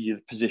to offer you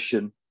the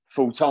position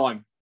full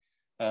time.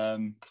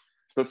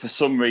 But for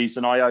some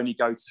reason, I only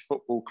go to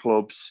football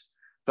clubs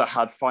that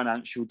had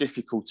financial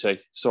difficulty.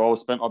 So I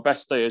spent my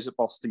best days at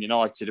Boston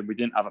United, and we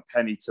didn't have a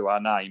penny to our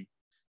name,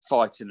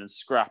 fighting and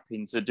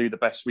scrapping to do the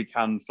best we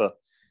can for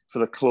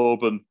the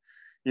club and,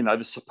 you know,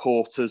 the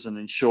supporters, and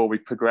ensure we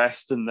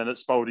progressed. And then at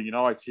Spalding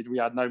United, we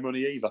had no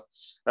money either.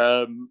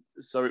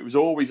 So it was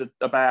always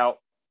about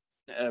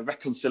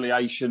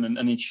reconciliation and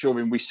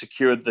ensuring we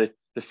secured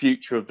the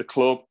future of the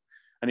club.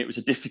 And it was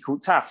a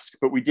difficult task,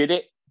 but we did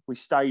it. We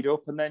stayed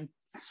up, and then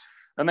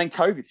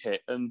COVID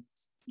hit. And,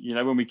 you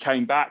know, when we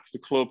came back, the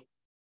club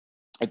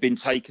had been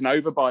taken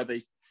over by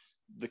the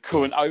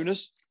current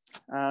owners.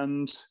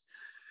 And,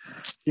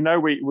 you know,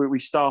 we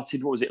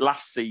started, what was it,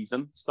 last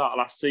season?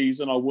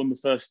 I won the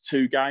first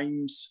 2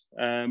 games,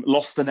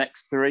 lost the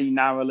next 3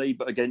 narrowly,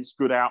 but against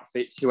good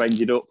outfits who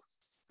ended up,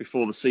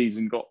 before the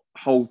season got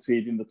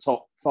halted, in the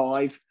top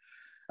 5.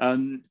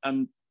 And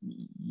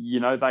you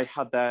know, they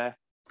had their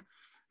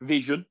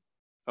vision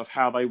of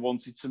how they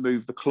wanted to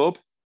move the club.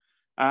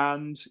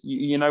 And,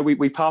 you know,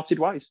 we parted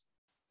ways.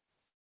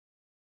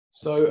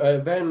 So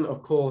then,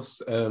 of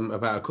course,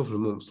 about a couple of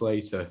months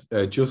later,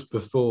 just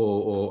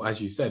before, or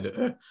as you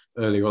said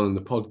earlier on in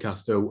the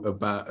podcast,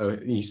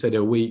 about you said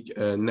a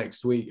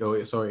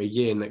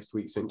year next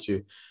week since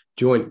you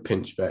joined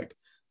Pinchbeck.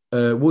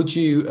 Would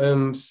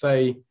you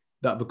say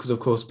that because, of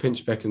course,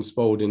 Pinchbeck and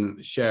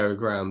Spalding share a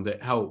ground,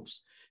 that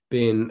helps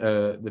being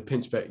the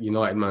Pinchbeck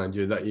United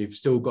manager, that you've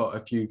still got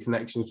a few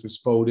connections with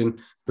Spalding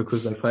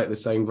because they play at the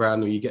same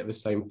ground, or you get the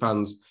same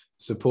fans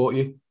support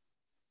you?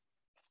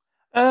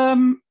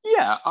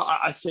 Yeah,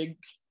 I think,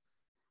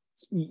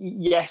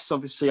 yes,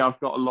 obviously I've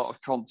got a lot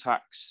of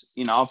contacts.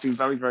 You know, I've been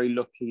very, very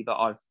lucky that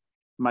I've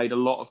made a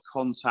lot of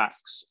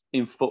contacts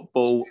in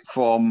football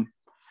from,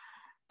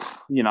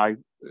 you know,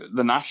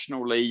 the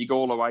National League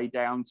all the way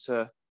down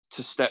to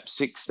step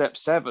 6, step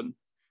 7.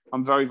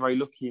 I'm very, very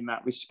lucky in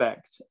that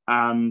respect.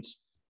 And,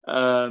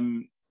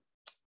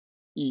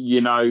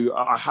 you know,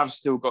 I have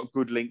still got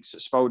good links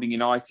at Spalding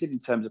United in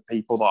terms of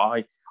people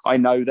that I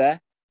know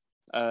there.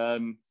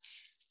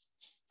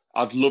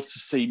 I'd love to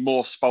see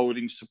more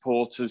Spalding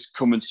supporters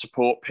come and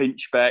support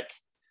Pinchbeck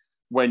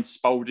when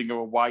Spalding are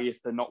away,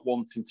 if they're not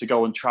wanting to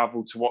go and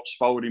travel to watch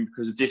Spalding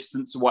because of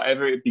distance or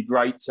whatever. It'd be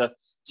great to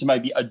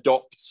maybe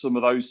adopt some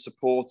of those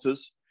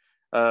supporters,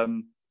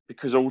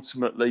 because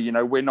ultimately, you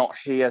know, we're not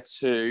here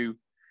to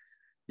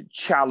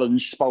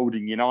challenge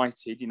Spalding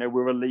United. You know,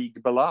 we're a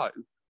league below,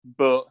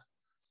 but,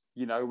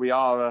 you know, we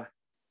are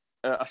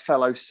a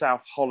fellow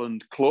South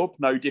Holland club,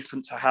 no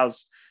different to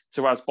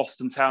as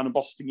Boston Town and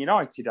Boston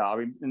United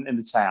are in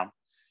the town.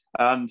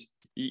 And,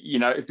 you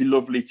know, it'd be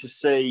lovely to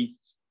see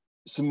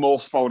some more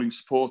Spalding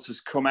supporters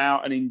come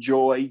out and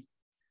enjoy,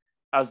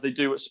 as they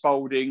do at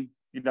Spalding,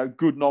 you know,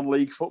 good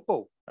non-league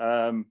football.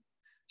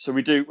 So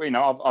we do, you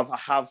know, I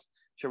have,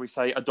 shall we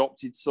say,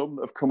 adopted some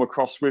that have come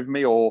across with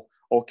me, or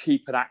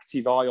keep an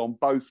active eye on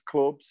both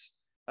clubs.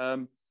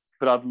 But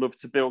I'd love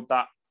to build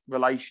that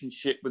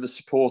relationship with the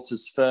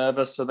supporters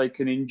further, so they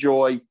can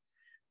enjoy,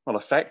 well,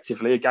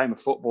 effectively, a game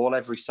of football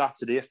every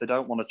Saturday if they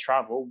don't want to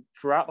travel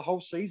throughout the whole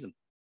season.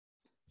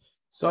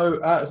 So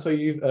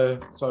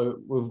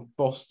with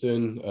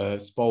Boston,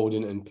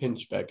 Spalding, and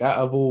Pinchbeck, out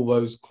of all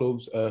those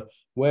clubs,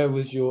 where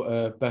was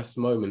your best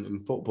moment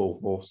in football,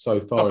 or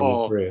so far in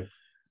your career?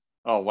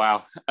 Oh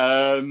wow!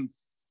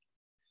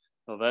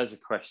 Well, there's a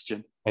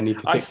question. Any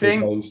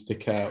particular games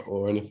stick out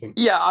or anything?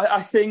 Yeah,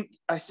 I think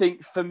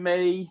for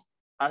me,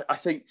 I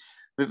think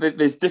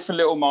there's different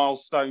little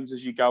milestones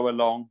as you go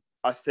along.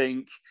 I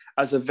think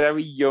as a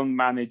very young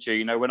manager,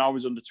 you know, when I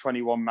was under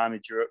 21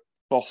 manager at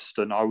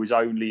Boston, I was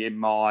only in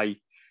my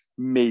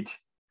mid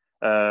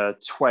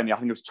 20, I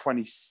think it was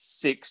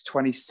 26,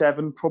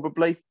 27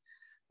 probably,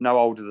 no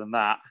older than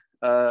that,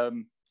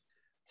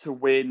 to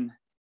win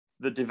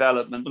the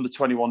development, under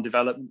 21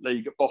 development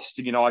league at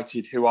Boston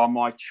United, who are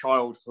my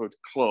childhood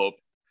club,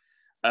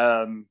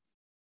 and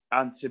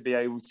to be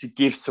able to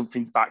give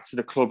something back to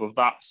the club of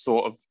that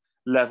sort of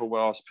level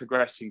where I was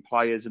progressing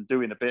players and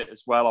doing a bit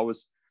as well.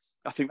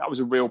 I think that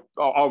was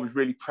I was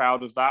really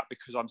proud of that,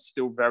 because I'm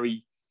still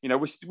very, you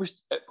know,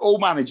 all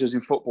managers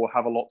in football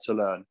have a lot to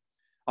learn.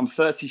 I'm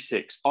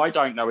 36. I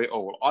don't know it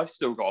all. I've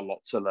still got a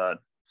lot to learn.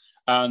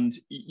 And,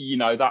 you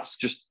know, that's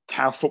just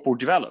how football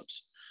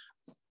develops.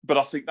 But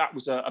I think that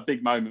was a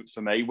big moment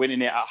for me,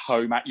 winning it at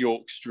home at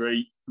York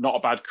Street. Not a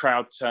bad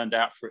crowd turned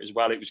out for it as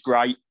well. It was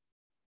great.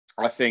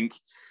 I think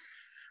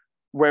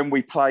when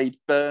we played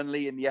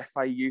Burnley in the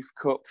FA Youth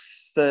Cup,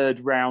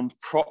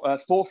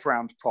 fourth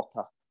round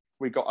proper,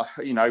 we got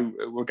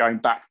we're going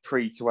back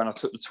to when I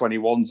took the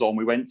 21s on.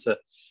 We went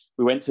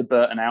to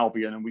Burton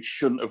Albion, and we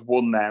shouldn't have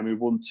won there, and we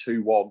won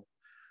 2-1.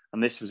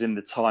 And this was in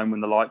the time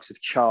when the likes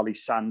of Charlie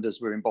Sanders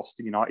were in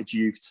Boston United's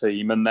youth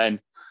team. And then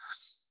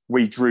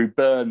we drew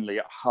Burnley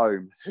at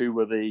home, who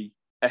were the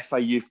FA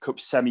Youth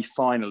Cup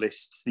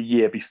semi-finalists the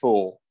year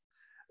before.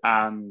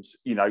 And,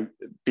 you know,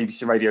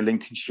 BBC Radio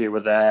Lincolnshire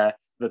were there.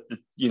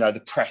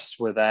 the press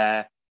were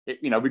there.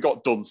 We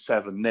got done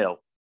 7-0.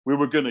 We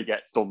were going to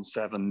get done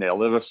 7-0. They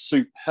were a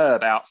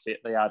superb outfit.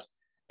 They had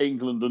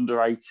England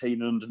under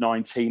 18 and under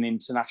 19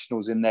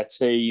 internationals in their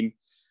team.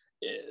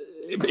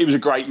 It was a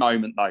great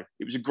moment, though.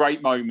 It was a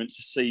great moment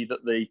to see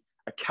that the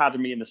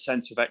academy and the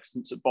centre of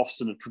excellence at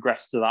Boston had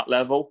progressed to that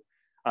level.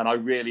 And I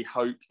really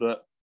hope that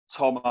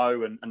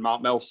Tomo and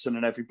Mark Melson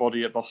and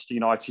everybody at Boston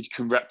United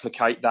can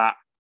replicate that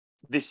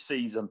this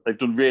season. They've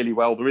done really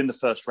well. They're in the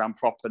first round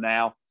proper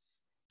now.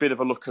 Bit of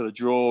a look at the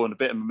draw and a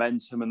bit of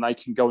momentum, and they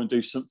can go and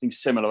do something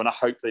similar, and I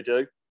hope they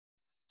do.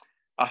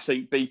 I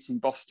think beating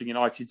Boston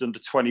United's under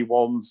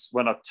 21s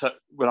when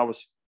I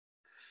was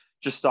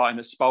just starting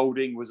at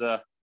Spalding was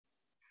a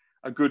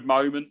good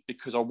moment,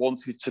 because I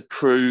wanted to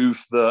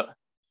prove that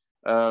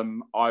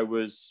I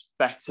was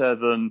better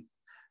than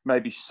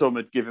maybe some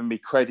had given me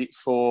credit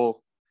for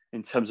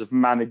in terms of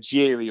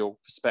managerial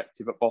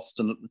perspective at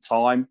Boston at the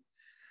time.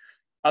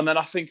 And then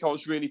I think I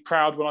was really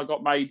proud when I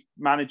got made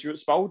manager at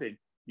Spalding.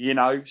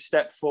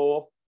 Step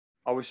 4,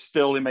 I was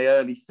still in my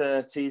early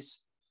 30s,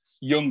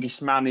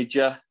 youngest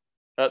manager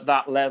at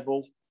that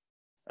level.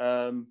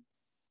 It's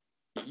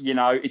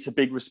a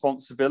big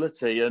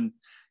responsibility. And,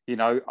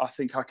 I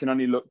think I can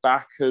only look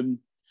back and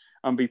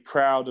be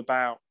proud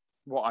about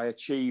what I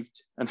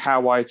achieved and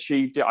how I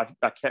achieved it. I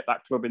kept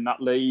that club in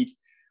that league.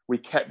 We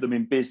kept them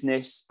in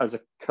business as a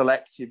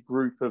collective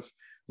group of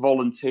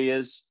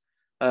volunteers.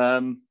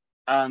 That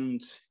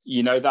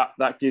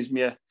gives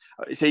me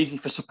it's easy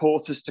for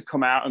supporters to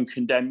come out and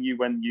condemn you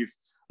when you've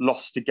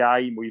lost a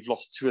game or you've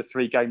lost 2 or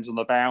 3 games on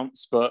the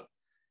bounce. But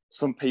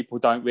some people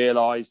don't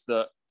realise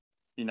that,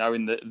 in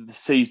the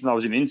season I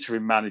was an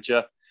interim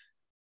manager,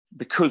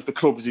 because the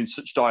club was in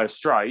such dire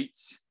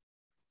straits,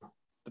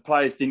 the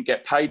players didn't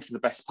get paid for the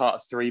best part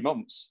of 3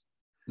 months.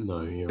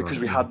 No, because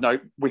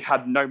right, we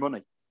had no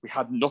money. We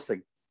had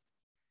nothing.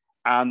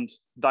 And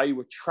they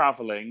were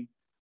travelling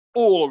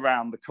all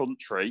around the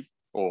country,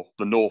 or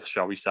the north,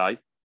 shall we say,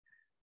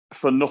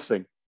 for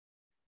nothing,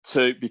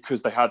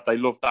 because they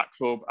loved that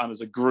club, and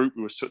as a group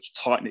we were such a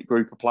tight-knit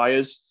group of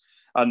players.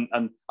 And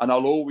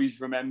I'll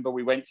always remember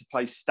we went to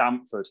play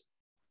Stamford,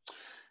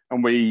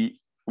 and I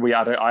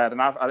had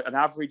an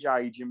average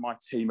age in my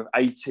team of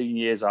 18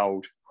 years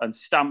old, and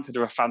Stamford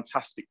are a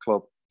fantastic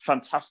club,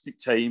 fantastic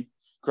team.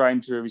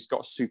 Graham Drury's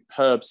got a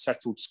superb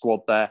settled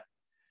squad there,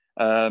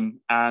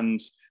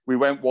 and we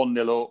went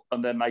 1-0 up,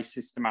 and then they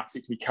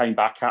systematically came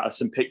back at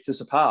us and picked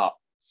us apart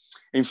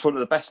in front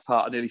of the best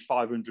part of nearly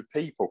 500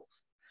 people.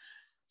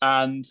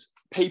 And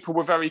people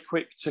were very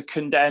quick to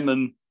condemn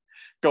and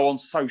go on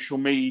social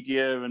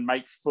media and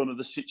make fun of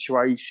the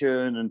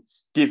situation and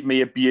give me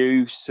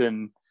abuse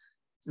and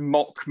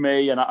mock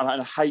me. And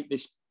I hate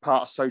this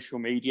part of social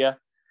media.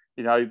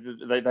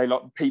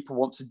 People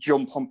want to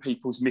jump on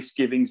people's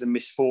misgivings and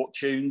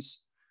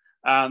misfortunes.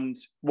 And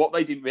what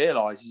they didn't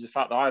realise is the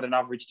fact that I had an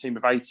average team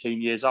of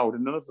 18 years old,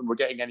 and none of them were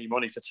getting any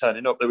money for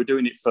turning up. They were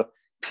doing it for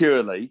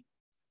purely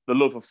the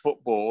love of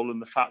football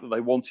and the fact that they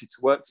wanted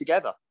to work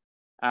together.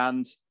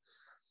 And,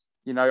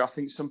 I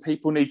think some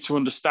people need to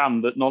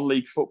understand that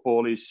non-league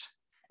football is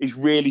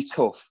really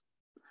tough.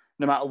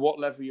 No matter what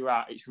level you're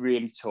at, it's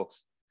really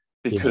tough,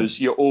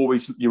 because you're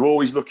always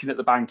looking at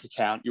the bank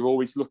account. You're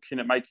always looking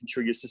at making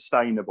sure you're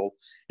sustainable.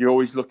 You're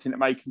always looking at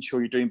making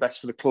sure you're doing best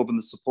for the club and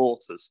the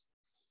supporters.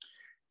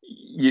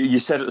 You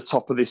said at the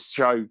top of this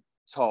show,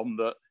 Tom,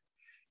 that,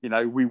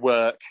 we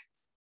work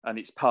and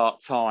it's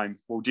part-time.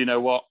 Well, do you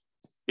know what?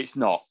 It's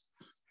not.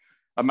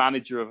 A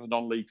manager of a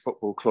non-league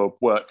football club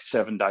works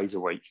 7 days a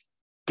week.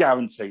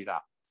 Guarantee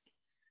that.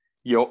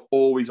 You're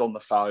always on the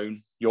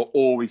phone. You're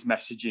always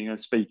messaging and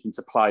speaking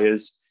to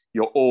players.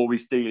 You're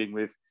always dealing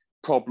with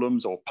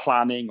problems or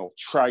planning or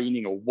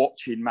training or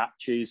watching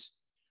matches.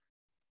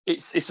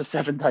 It's a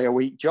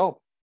 7-day-a-week job.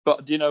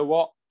 But do you know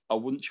what? I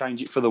wouldn't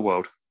change it for the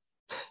world.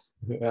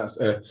 That's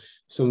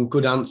some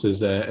good answers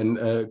there.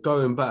 And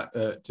going back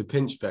to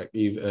Pinchbeck,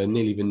 you've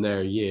nearly been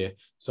there a year.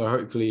 So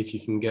hopefully if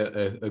you can get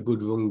a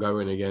good run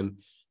going again,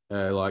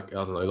 like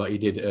you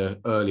did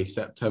early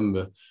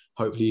September,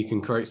 hopefully you can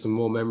create some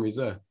more memories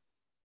there.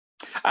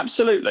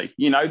 Absolutely.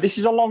 This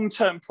is a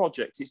long-term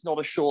project. It's not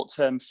a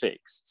short-term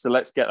fix. So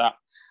let's get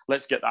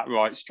that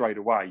right straight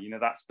away.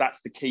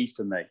 That's the key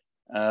for me.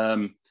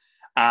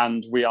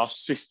 And we are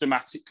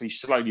systematically,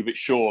 slowly but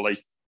surely,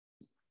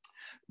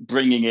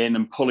 bringing in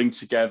and pulling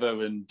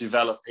together and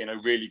developing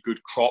a really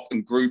good crop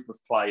and group of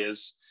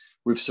players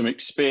with some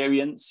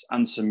experience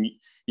and some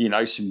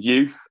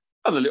youth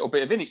and a little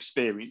bit of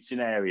inexperience in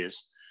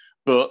areas.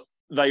 But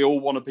they all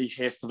want to be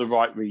here for the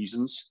right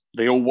reasons.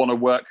 They all want to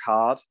work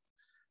hard.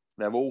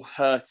 They're all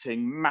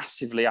hurting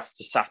massively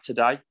after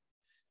Saturday.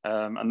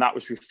 And that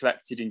was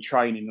reflected in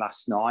training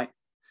last night.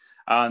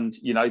 And,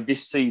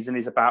 this season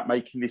is about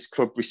making this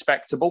club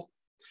respectable,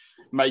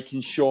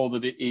 making sure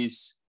that it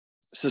is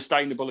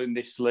sustainable in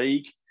this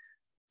league,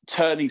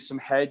 turning some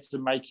heads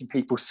and making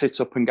people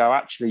sit up and go,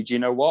 actually, do you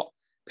know what?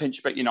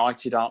 Pinchbeck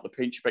United aren't the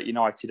Pinchbeck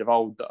United of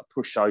old that are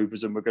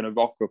pushovers and we're going to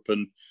rock up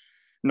and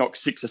knock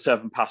 6 or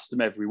 7 past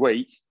them every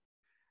week,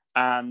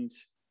 and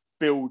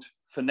build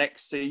for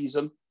next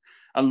season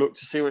and look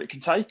to see where it can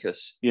take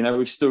us. You know,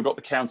 we've still got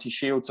the County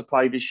Shield to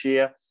play this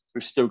year.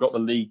 We've still got the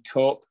League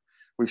Cup.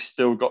 We've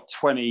still got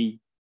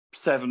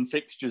 27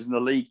 fixtures in the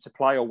league to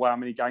play, or how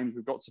many games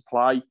we've got to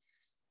play.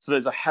 So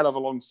there's a hell of a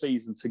long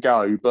season to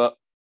go. But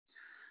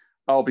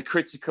I'll be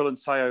critical and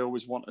say I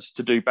always want us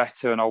to do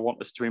better, and I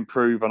want us to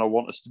improve, and I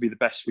want us to be the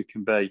best we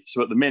can be.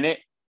 So at the minute,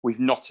 we've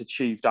not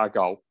achieved our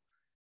goal.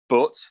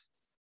 But,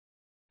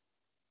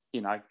 you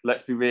know,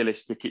 let's be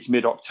realistic. It's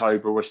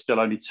mid-October. We're still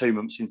only 2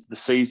 months into the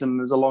season.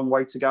 There's a long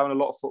way to go and a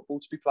lot of football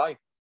to be played.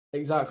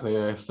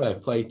 Exactly. Fair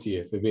play to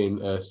you for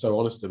being so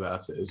honest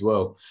about it as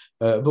well.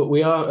 But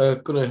we are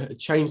going to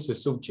change the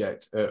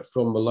subject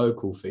from the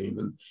local theme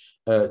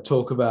and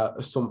talk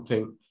about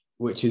something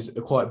which is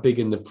quite big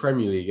in the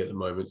Premier League at the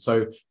moment.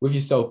 So with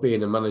yourself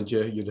being a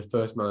manager, you're the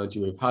first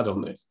manager we've had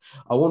on this.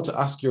 I want to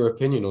ask your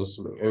opinion on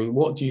something. I mean,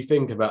 what do you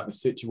think about the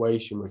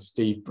situation with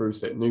Steve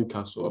Bruce at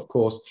Newcastle? Of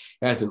course,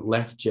 he hasn't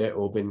left yet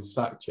or been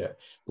sacked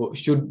yet, but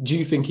do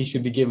you think he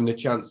should be given a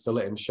chance to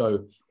let him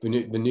show the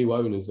new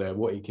owners there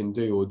what he can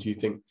do, or do you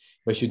think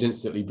they should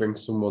instantly bring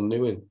someone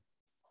new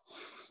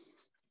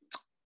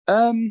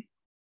in?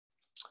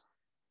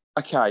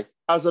 Okay,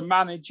 as a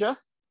manager,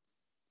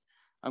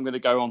 I'm going to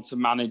go on to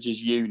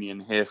managers' union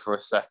here for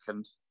a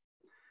second.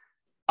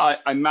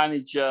 A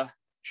manager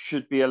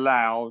should be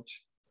allowed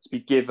to be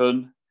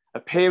given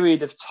a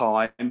period of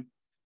time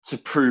to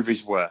prove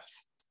his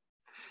worth.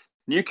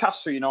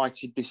 Newcastle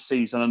United this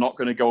season are not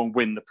going to go and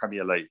win the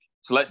Premier League.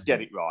 So let's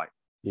get it right.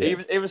 Yeah.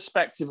 Even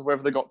irrespective of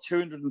whether they've got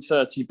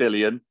 230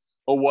 billion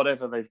or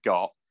whatever they've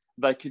got,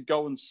 they could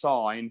go and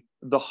sign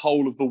the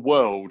whole of the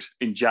world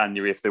in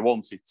January if they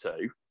wanted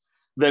to.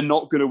 They're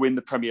not going to win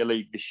the Premier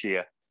League this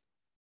year.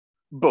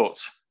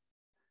 But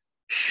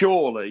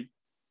surely,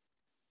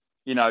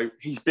 you know,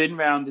 he's been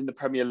round in the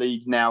Premier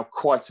League now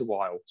quite a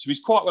while. So he's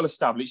quite well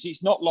established.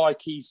 It's not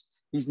like he's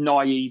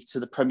naive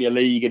to the Premier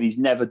League and he's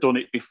never done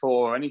it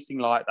before or anything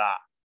like that.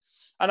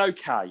 And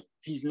okay,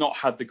 he's not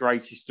had the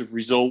greatest of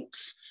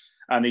results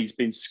and he's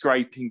been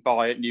scraping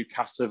by at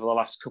Newcastle over the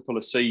last couple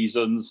of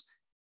seasons.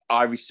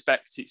 I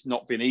respect it's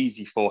not been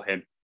easy for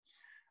him.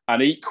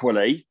 And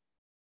equally,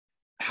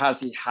 has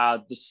he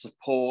had the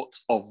support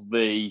of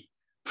the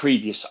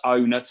previous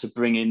owner to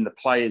bring in the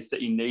players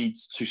that he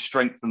needs to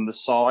strengthen the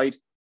side?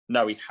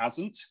 No, he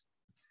hasn't.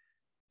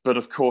 But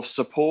of course,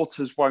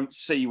 supporters won't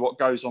see what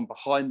goes on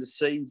behind the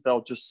scenes.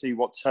 They'll just see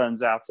what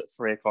turns out at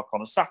 3 o'clock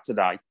on a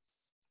Saturday.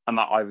 And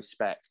that I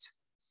respect.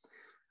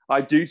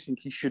 I do think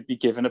he should be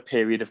given a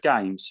period of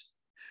games.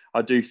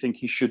 I do think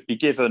he should be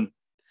given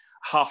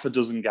half a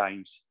dozen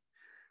games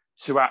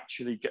to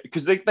actually get,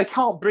 because they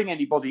can't bring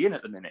anybody in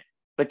at the minute.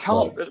 They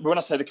can't, no. When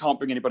I say they can't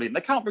bring anybody in,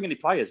 they can't bring any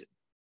players in.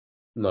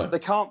 No, they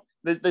can't.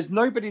 There's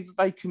nobody that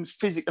they can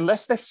physically,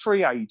 unless they're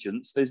free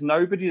agents, there's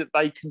nobody that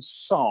they can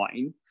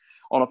sign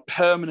on a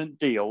permanent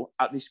deal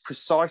at this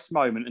precise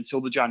moment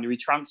until the January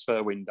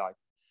transfer window.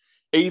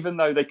 Even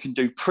though they can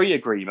do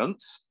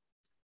pre-agreements,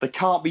 they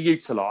can't be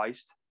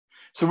utilised.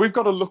 So we've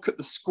got to look at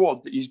the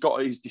squad that he's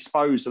got at his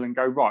disposal and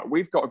go, right,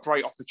 we've got a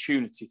great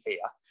opportunity here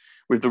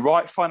with the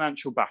right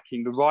financial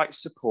backing, the right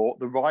support,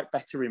 the right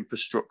better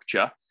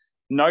infrastructure.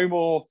 No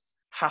more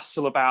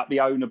hassle about the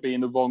owner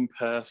being the wrong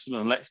person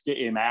and let's get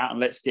him out and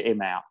let's get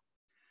him out.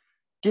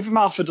 Give him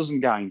half a dozen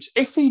games.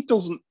 If he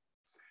doesn't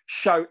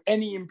show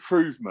any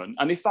improvement,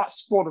 and if that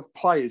squad of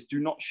players do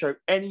not show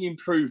any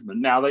improvement,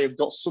 now they have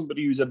got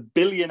somebody who's a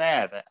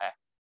billionaire there,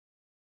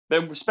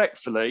 then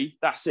respectfully,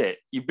 that's it.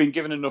 You've been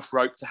given enough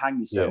rope to hang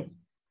yourself.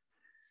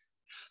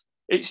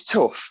 Yeah. It's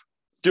tough.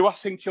 Do I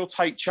think he'll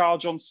take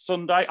charge on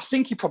Sunday? I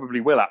think he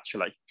probably will,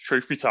 actually,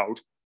 truth be told.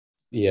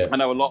 Yeah. I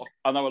know a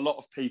lot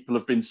of people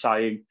have been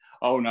saying,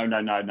 oh,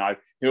 no.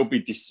 He'll be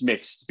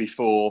dismissed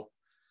before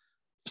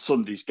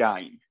Sunday's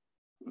game.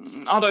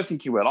 I don't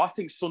think he will. I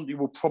think Sunday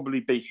will probably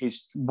be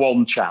his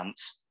one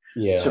chance.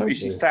 Yeah. So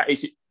it's his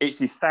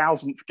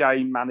 1,000th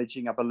game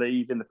managing, I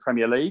believe, in the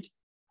Premier League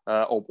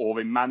or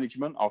in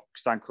management. I'll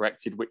stand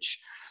corrected which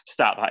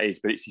stat that is,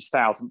 but it's his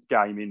 1,000th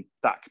game in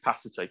that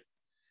capacity.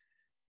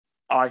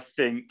 I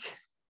think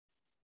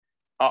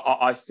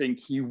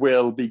he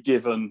will be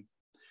given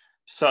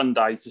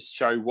Sunday to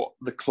show what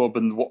the club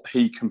and what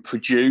he can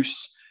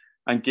produce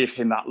and give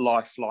him that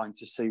lifeline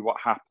to see what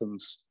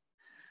happens.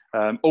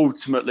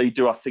 Ultimately,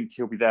 do I think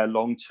he'll be there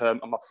long term?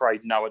 I'm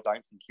afraid no, I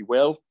don't think he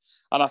will.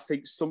 And I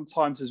think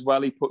sometimes as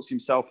well, he puts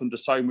himself under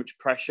so much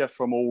pressure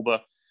from all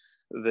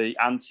the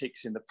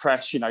antics in the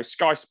press. You know,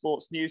 Sky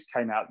Sports News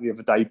came out the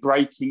other day,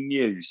 breaking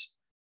news.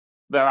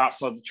 They're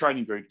outside the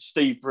training group.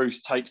 Steve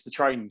Bruce takes the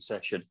training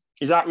session.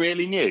 Is that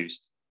really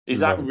news? Is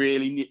that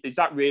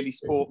really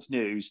sports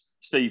news?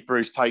 Steve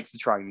Bruce takes the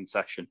training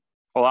session.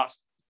 Well,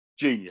 that's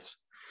genius.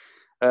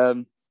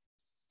 I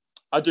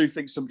do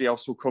think somebody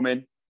else will come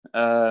in.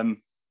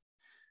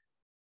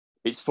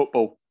 It's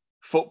football.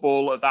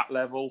 Football at that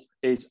level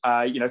is,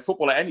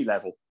 football at any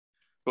level,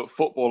 but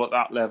football at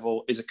that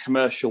level is a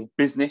commercial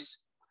business.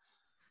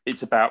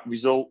 It's about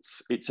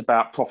results. It's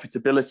about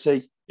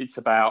profitability. It's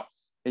about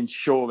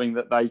ensuring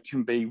that they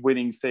can be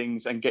winning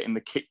things and getting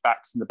the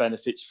kickbacks and the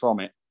benefits from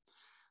it.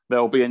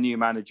 There'll be a new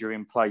manager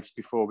in place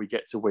before we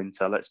get to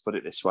winter, let's put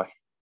it this way.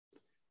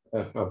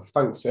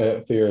 Thanks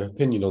for your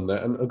opinion on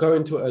that. And I'll go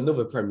into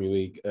another Premier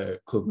League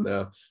club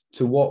now,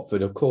 to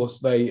Watford. Of course,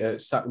 they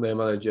sacked their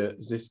manager,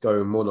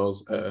 Xisco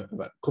Munoz,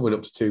 coming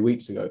up to 2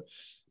 weeks ago.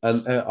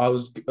 And I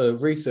was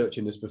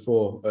researching this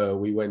before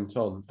we went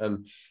on,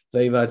 and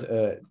they've had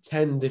over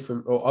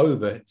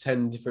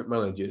 10 different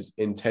managers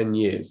in 10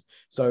 years.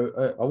 So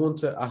I want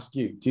to ask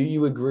you, do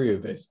you agree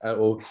with this?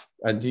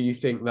 And do you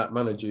think that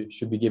manager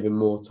should be given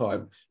more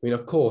time? I mean,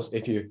 of course,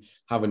 if you're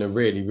having a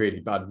really, really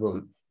bad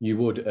run, you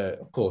would,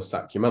 of course,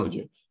 sack your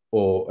manager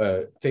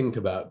or think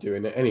about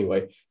doing it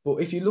anyway.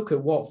 But if you look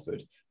at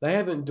Watford, they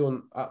haven't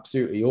done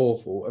absolutely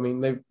awful. I mean,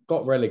 they've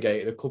got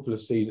relegated a couple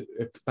of seasons,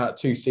 about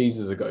 2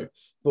 seasons ago.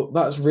 But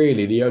that's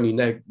really the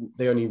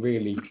only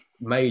really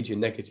major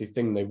negative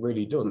thing they've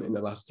really done in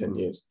the last 10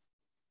 years.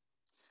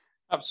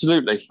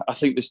 Absolutely. I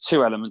think there's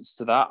 2 elements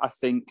to that. I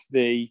think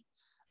the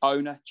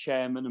owner,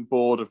 chairman and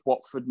board of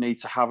Watford need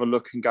to have a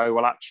look and go,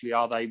 well, actually,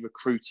 are they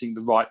recruiting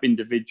the right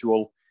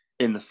individual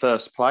in the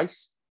first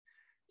place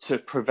to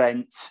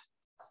prevent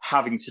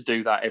having to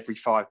do that every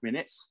 5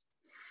 minutes?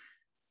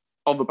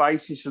 On the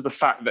basis of the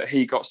fact that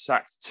he got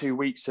sacked 2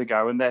 weeks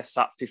ago and they're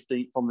sat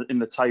 15th in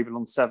the table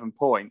on 7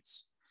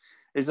 points,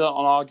 is there an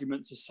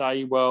argument to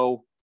say,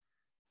 well,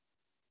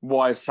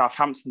 why has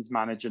Southampton's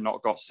manager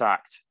not got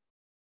sacked?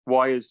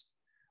 Why is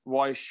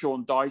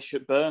Sean Dyche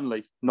at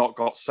Burnley not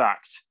got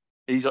sacked?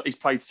 He's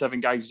played 7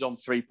 games, he's on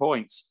 3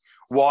 points.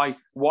 Why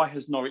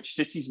has Norwich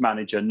City's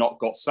manager not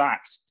got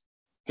sacked?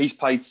 He's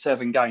played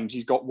 7 games,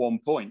 he's got 1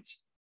 point.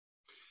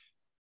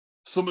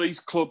 Some of these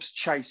clubs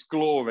chase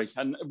glory,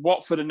 and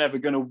Watford are never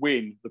going to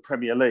win the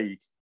Premier League.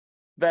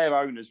 Their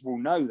owners will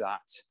know that.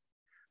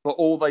 But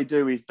all they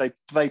do is they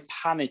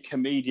panic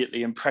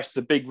immediately and press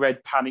the big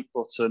red panic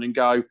button and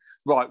go,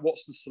 right,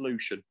 what's the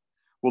solution?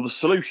 Well, the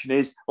solution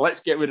is,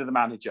 let's get rid of the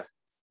manager.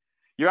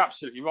 You're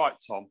absolutely right,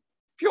 Tom.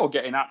 If you're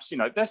getting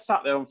they're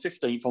sat there on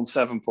 15th on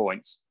 7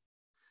 points.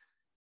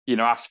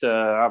 After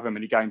however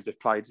many games they've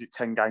played, is it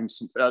 10 games,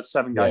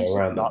 7 games,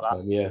 something like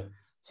that? Yeah.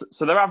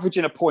 So they're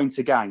averaging a point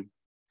a game.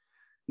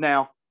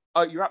 Now,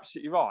 you're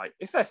absolutely right.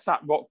 If they're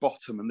sat rock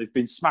bottom and they've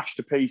been smashed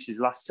to pieces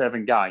the last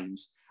 7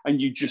 games, and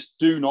you just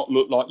do not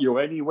look like you're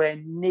anywhere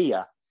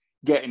near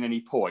getting any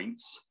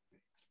points,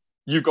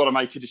 you've got to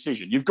make a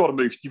decision. You've got to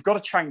move. You've got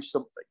to change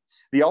something.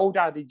 The old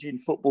adage in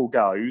football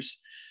goes,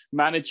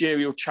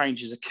 managerial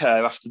changes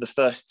occur after the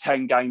first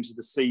 10 games of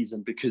the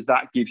season because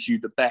that gives you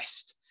the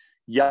best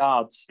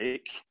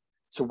yardstick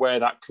to where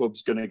that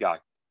club's going to go.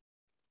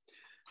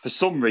 For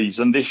some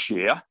reason this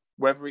year,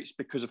 whether it's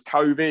because of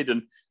COVID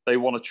and they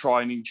want to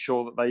try and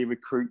ensure that they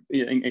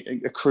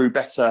accrue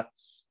better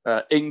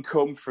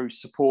income through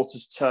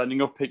supporters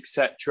turning up,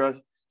 etc.,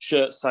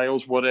 shirt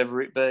sales,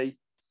 whatever it be,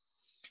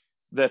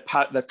 they're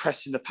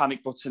pressing the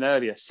panic button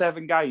earlier.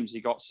 7 games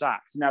he got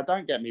sacked. Now,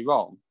 don't get me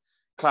wrong,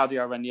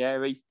 Claudio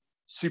Ranieri,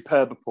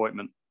 superb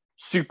appointment.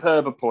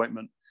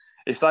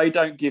 If they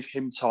don't give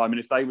him time, and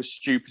if they were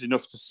stupid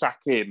enough to sack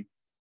him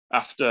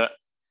after,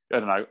 I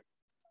don't know,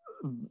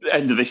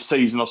 end of this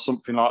season or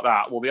something like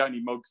that, well, the only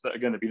mugs that are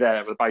going to be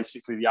there are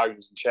basically the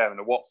owners and chairman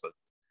of Watford.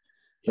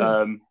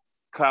 Yeah.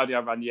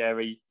 Claudio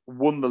Ranieri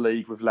won the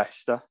league with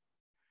Leicester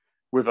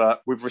with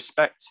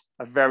respect,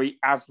 a very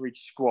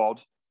average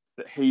squad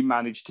that he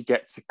managed to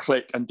get to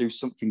click and do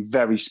something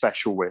very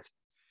special with,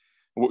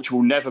 which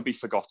will never be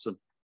forgotten.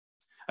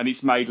 And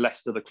it's made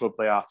Leicester the club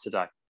they are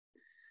today.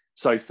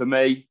 So for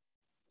me,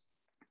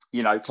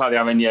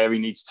 Claudio Ranieri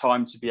needs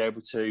time to be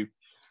able to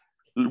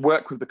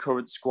work with the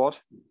current squad,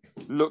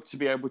 look to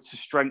be able to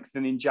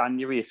strengthen in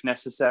January if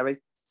necessary.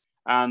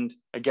 And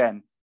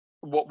again,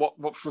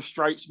 what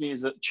frustrates me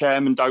is that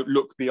chairmen don't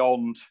look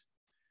beyond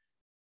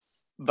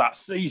that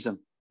season.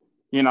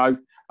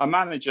 A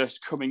manager's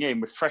coming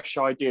in with fresh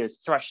ideas,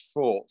 fresh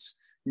thoughts,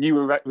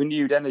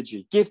 renewed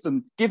energy. Give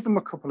them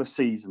a couple of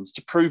seasons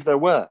to prove their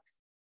worth.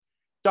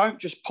 Don't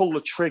just pull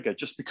the trigger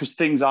just because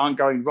things aren't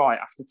going right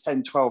after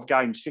 10, 12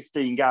 games,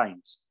 15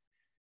 games.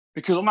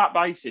 Because on that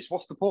basis,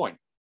 what's the point?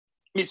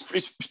 It's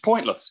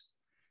pointless.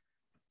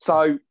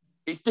 So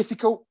it's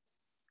difficult.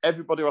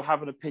 Everybody will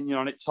have an opinion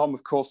on it, Tom.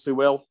 Of course they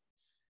will.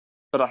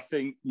 But I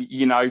think,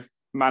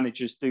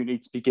 managers do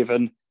need to be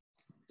given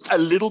a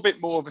little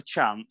bit more of a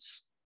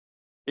chance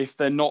if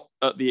they're not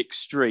at the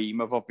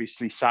extreme of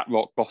obviously sat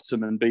rock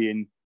bottom and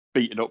being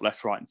beaten up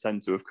left, right and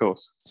centre, of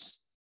course.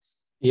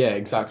 Yeah,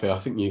 exactly. I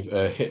think you've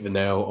hit the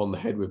nail on the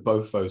head with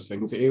both those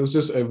things. It was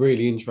just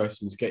really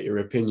interesting to get your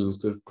opinions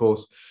because, of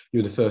course,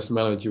 you're the first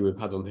manager we've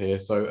had on here.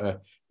 So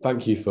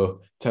thank you for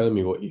telling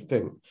me what you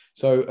think.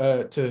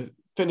 So to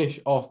finish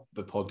off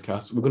the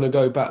podcast, we're going to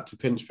go back to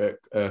Pinchbeck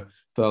for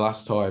the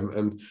last time.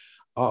 And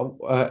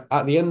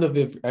at the end of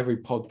every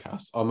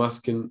podcast, I'm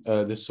asking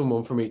there's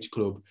someone from each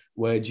club,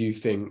 where do you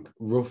think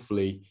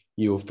roughly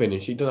you'll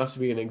finish? It doesn't have to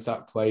be an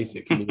exact place.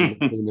 It can be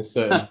in a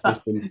certain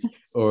position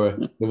or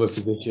another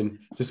position.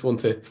 Just want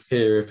to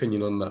hear your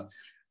opinion on that.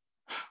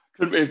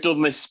 Couldn't we have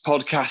done this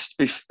podcast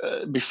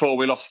before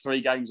we lost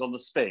 3 games on the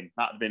spin?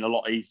 That'd have been a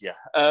lot easier.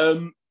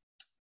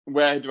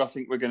 Where do I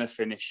think we're going to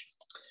finish?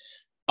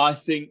 I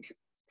think,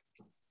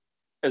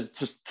 as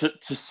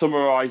to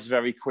summarise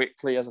very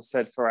quickly, as I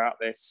said throughout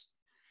this,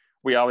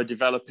 we are a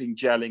developing,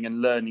 gelling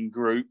and learning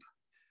group,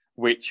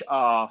 which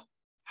are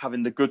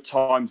having the good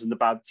times and the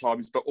bad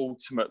times, but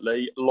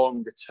ultimately,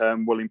 longer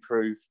term, will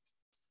improve.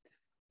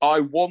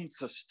 I want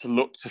us to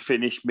look to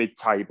finish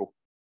mid-table.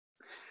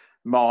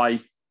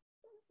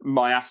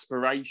 My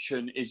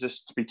aspiration is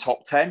us to be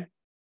top 10.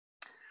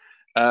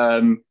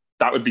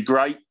 That would be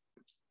great.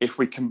 If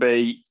we can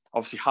be,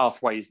 obviously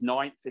halfway is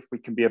 9th. If we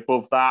can be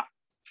above that,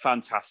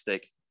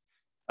 fantastic.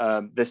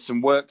 There's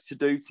some work to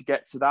do to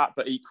get to that,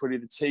 but equally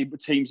the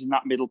teams in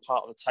that middle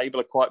part of the table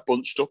are quite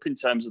bunched up in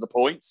terms of the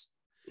points.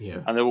 Yeah.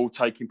 And they're all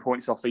taking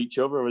points off each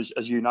other,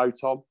 as you know,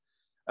 Tom.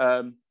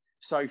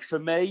 So for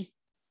me,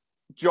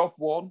 job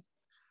one,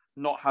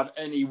 not have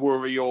any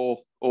worry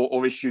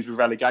or issues with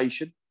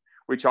relegation,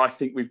 which I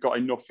think we've got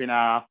enough in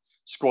our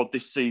squad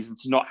this season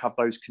to not have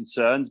those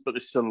concerns, but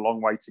there's still a long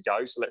way to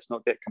go, so let's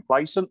not get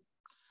complacent.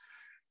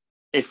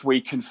 If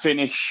we can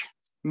finish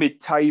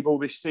mid-table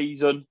this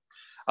season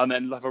and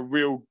then have a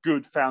real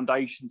good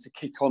foundation to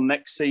kick on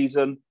next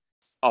season,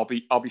 I'll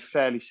be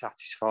fairly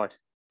satisfied.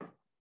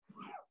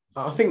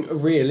 I think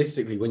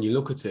realistically, when you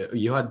look at it,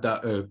 you had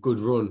that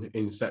good run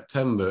in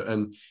September,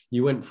 and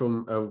you went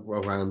from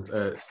around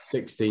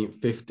 16th,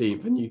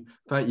 15th, and you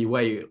found your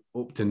way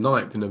up to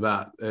 9th in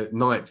about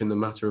 9th in the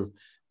matter of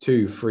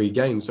 2-3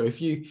 games. So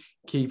if you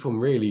keep on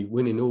really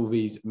winning all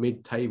these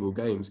mid-table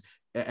games,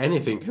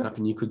 anything can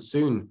happen. You could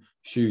soon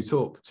shoot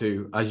up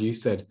to, as you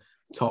said,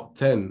 top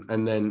 10,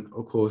 and then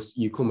of course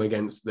you come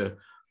against the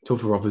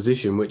tougher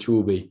opposition, which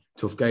will be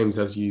tough games,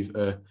 as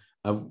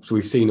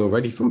we've seen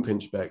already from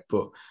Pinchbeck.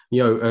 But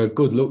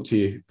good luck to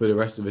you for the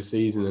rest of the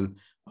season. And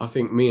I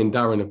think me and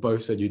Darren have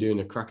both said you're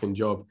doing a cracking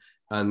job,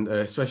 and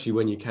especially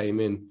when you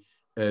came in,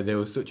 there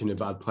was such in a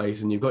bad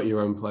place, and you've got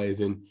your own players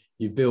in.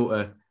 You've built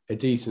a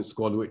decent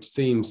squad, which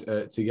seems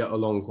to get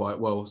along quite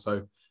well.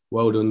 So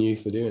well done you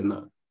for doing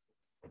that.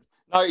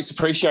 No, it's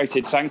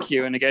appreciated. Thank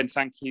you. And again,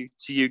 thank you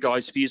to you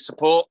guys for your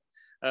support.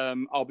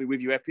 I'll be with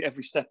you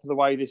every step of the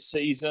way this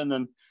season,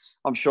 and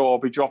I'm sure I'll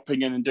be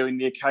dropping in and doing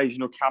the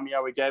occasional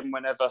cameo again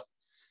whenever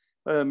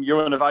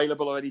you're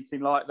unavailable or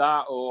anything like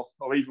that, or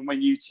even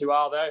when you two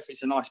are there, if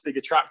it's a nice, big,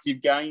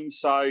 attractive game.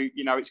 So,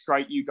 it's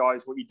great, you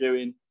guys, what you're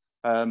doing.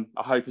 I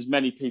hope as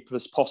many people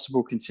as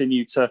possible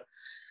continue to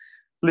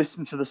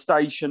listen to the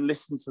station,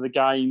 listen to the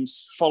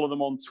games, follow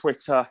them on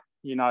Twitter,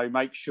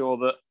 make sure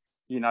that,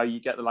 you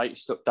get the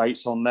latest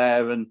updates on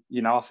there. And,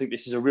 I think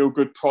this is a real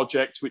good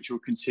project, which will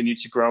continue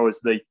to grow as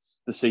the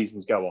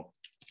seasons go on.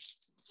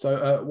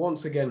 So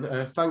once again,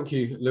 thank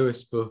you,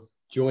 Lewis, for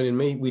joining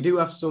me. We do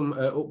have some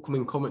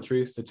upcoming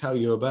commentaries to tell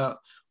you about.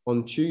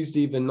 On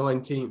Tuesday, the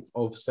 19th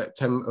of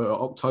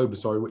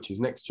October, which is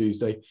next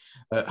Tuesday,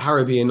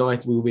 Harrowby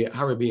United will be at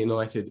Harrowby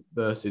United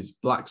versus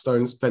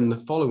Blackstones. Then the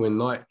following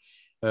night,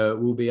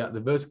 we'll be at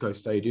the Vertigo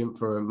Stadium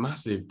for a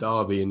massive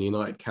derby in the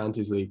United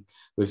Counties League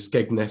with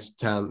Skegness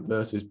Town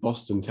versus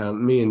Boston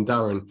Town. Me and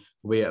Darren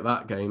will be at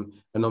that game.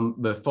 And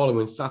on the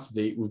following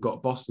Saturday, we've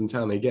got Boston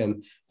Town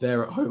again.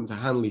 They're at home to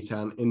Hanley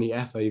Town in the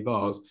FA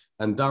Vars.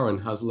 And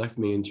Darren has left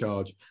me in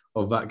charge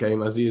of that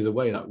game as he is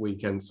away that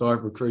weekend. So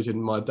I've recruited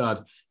my dad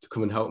to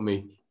come and help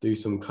me do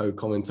some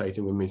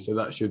co-commentating with me. So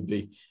that should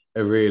be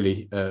a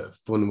really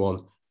fun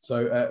one.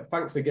 So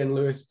thanks again,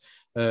 Lewis,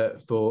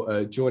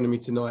 for joining me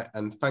tonight,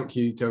 and thank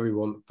you to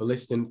everyone for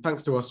listening.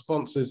 Thanks to our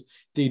sponsors,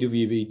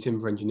 DWV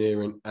Timber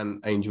Engineering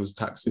and Angels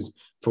Taxes,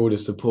 for all the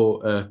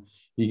support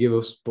you give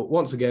us. But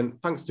once again,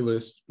 thanks to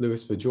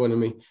Lewis for joining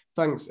me.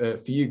 Thanks for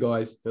you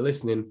guys for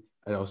listening,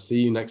 and I'll see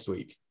you next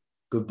week.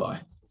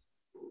 Goodbye.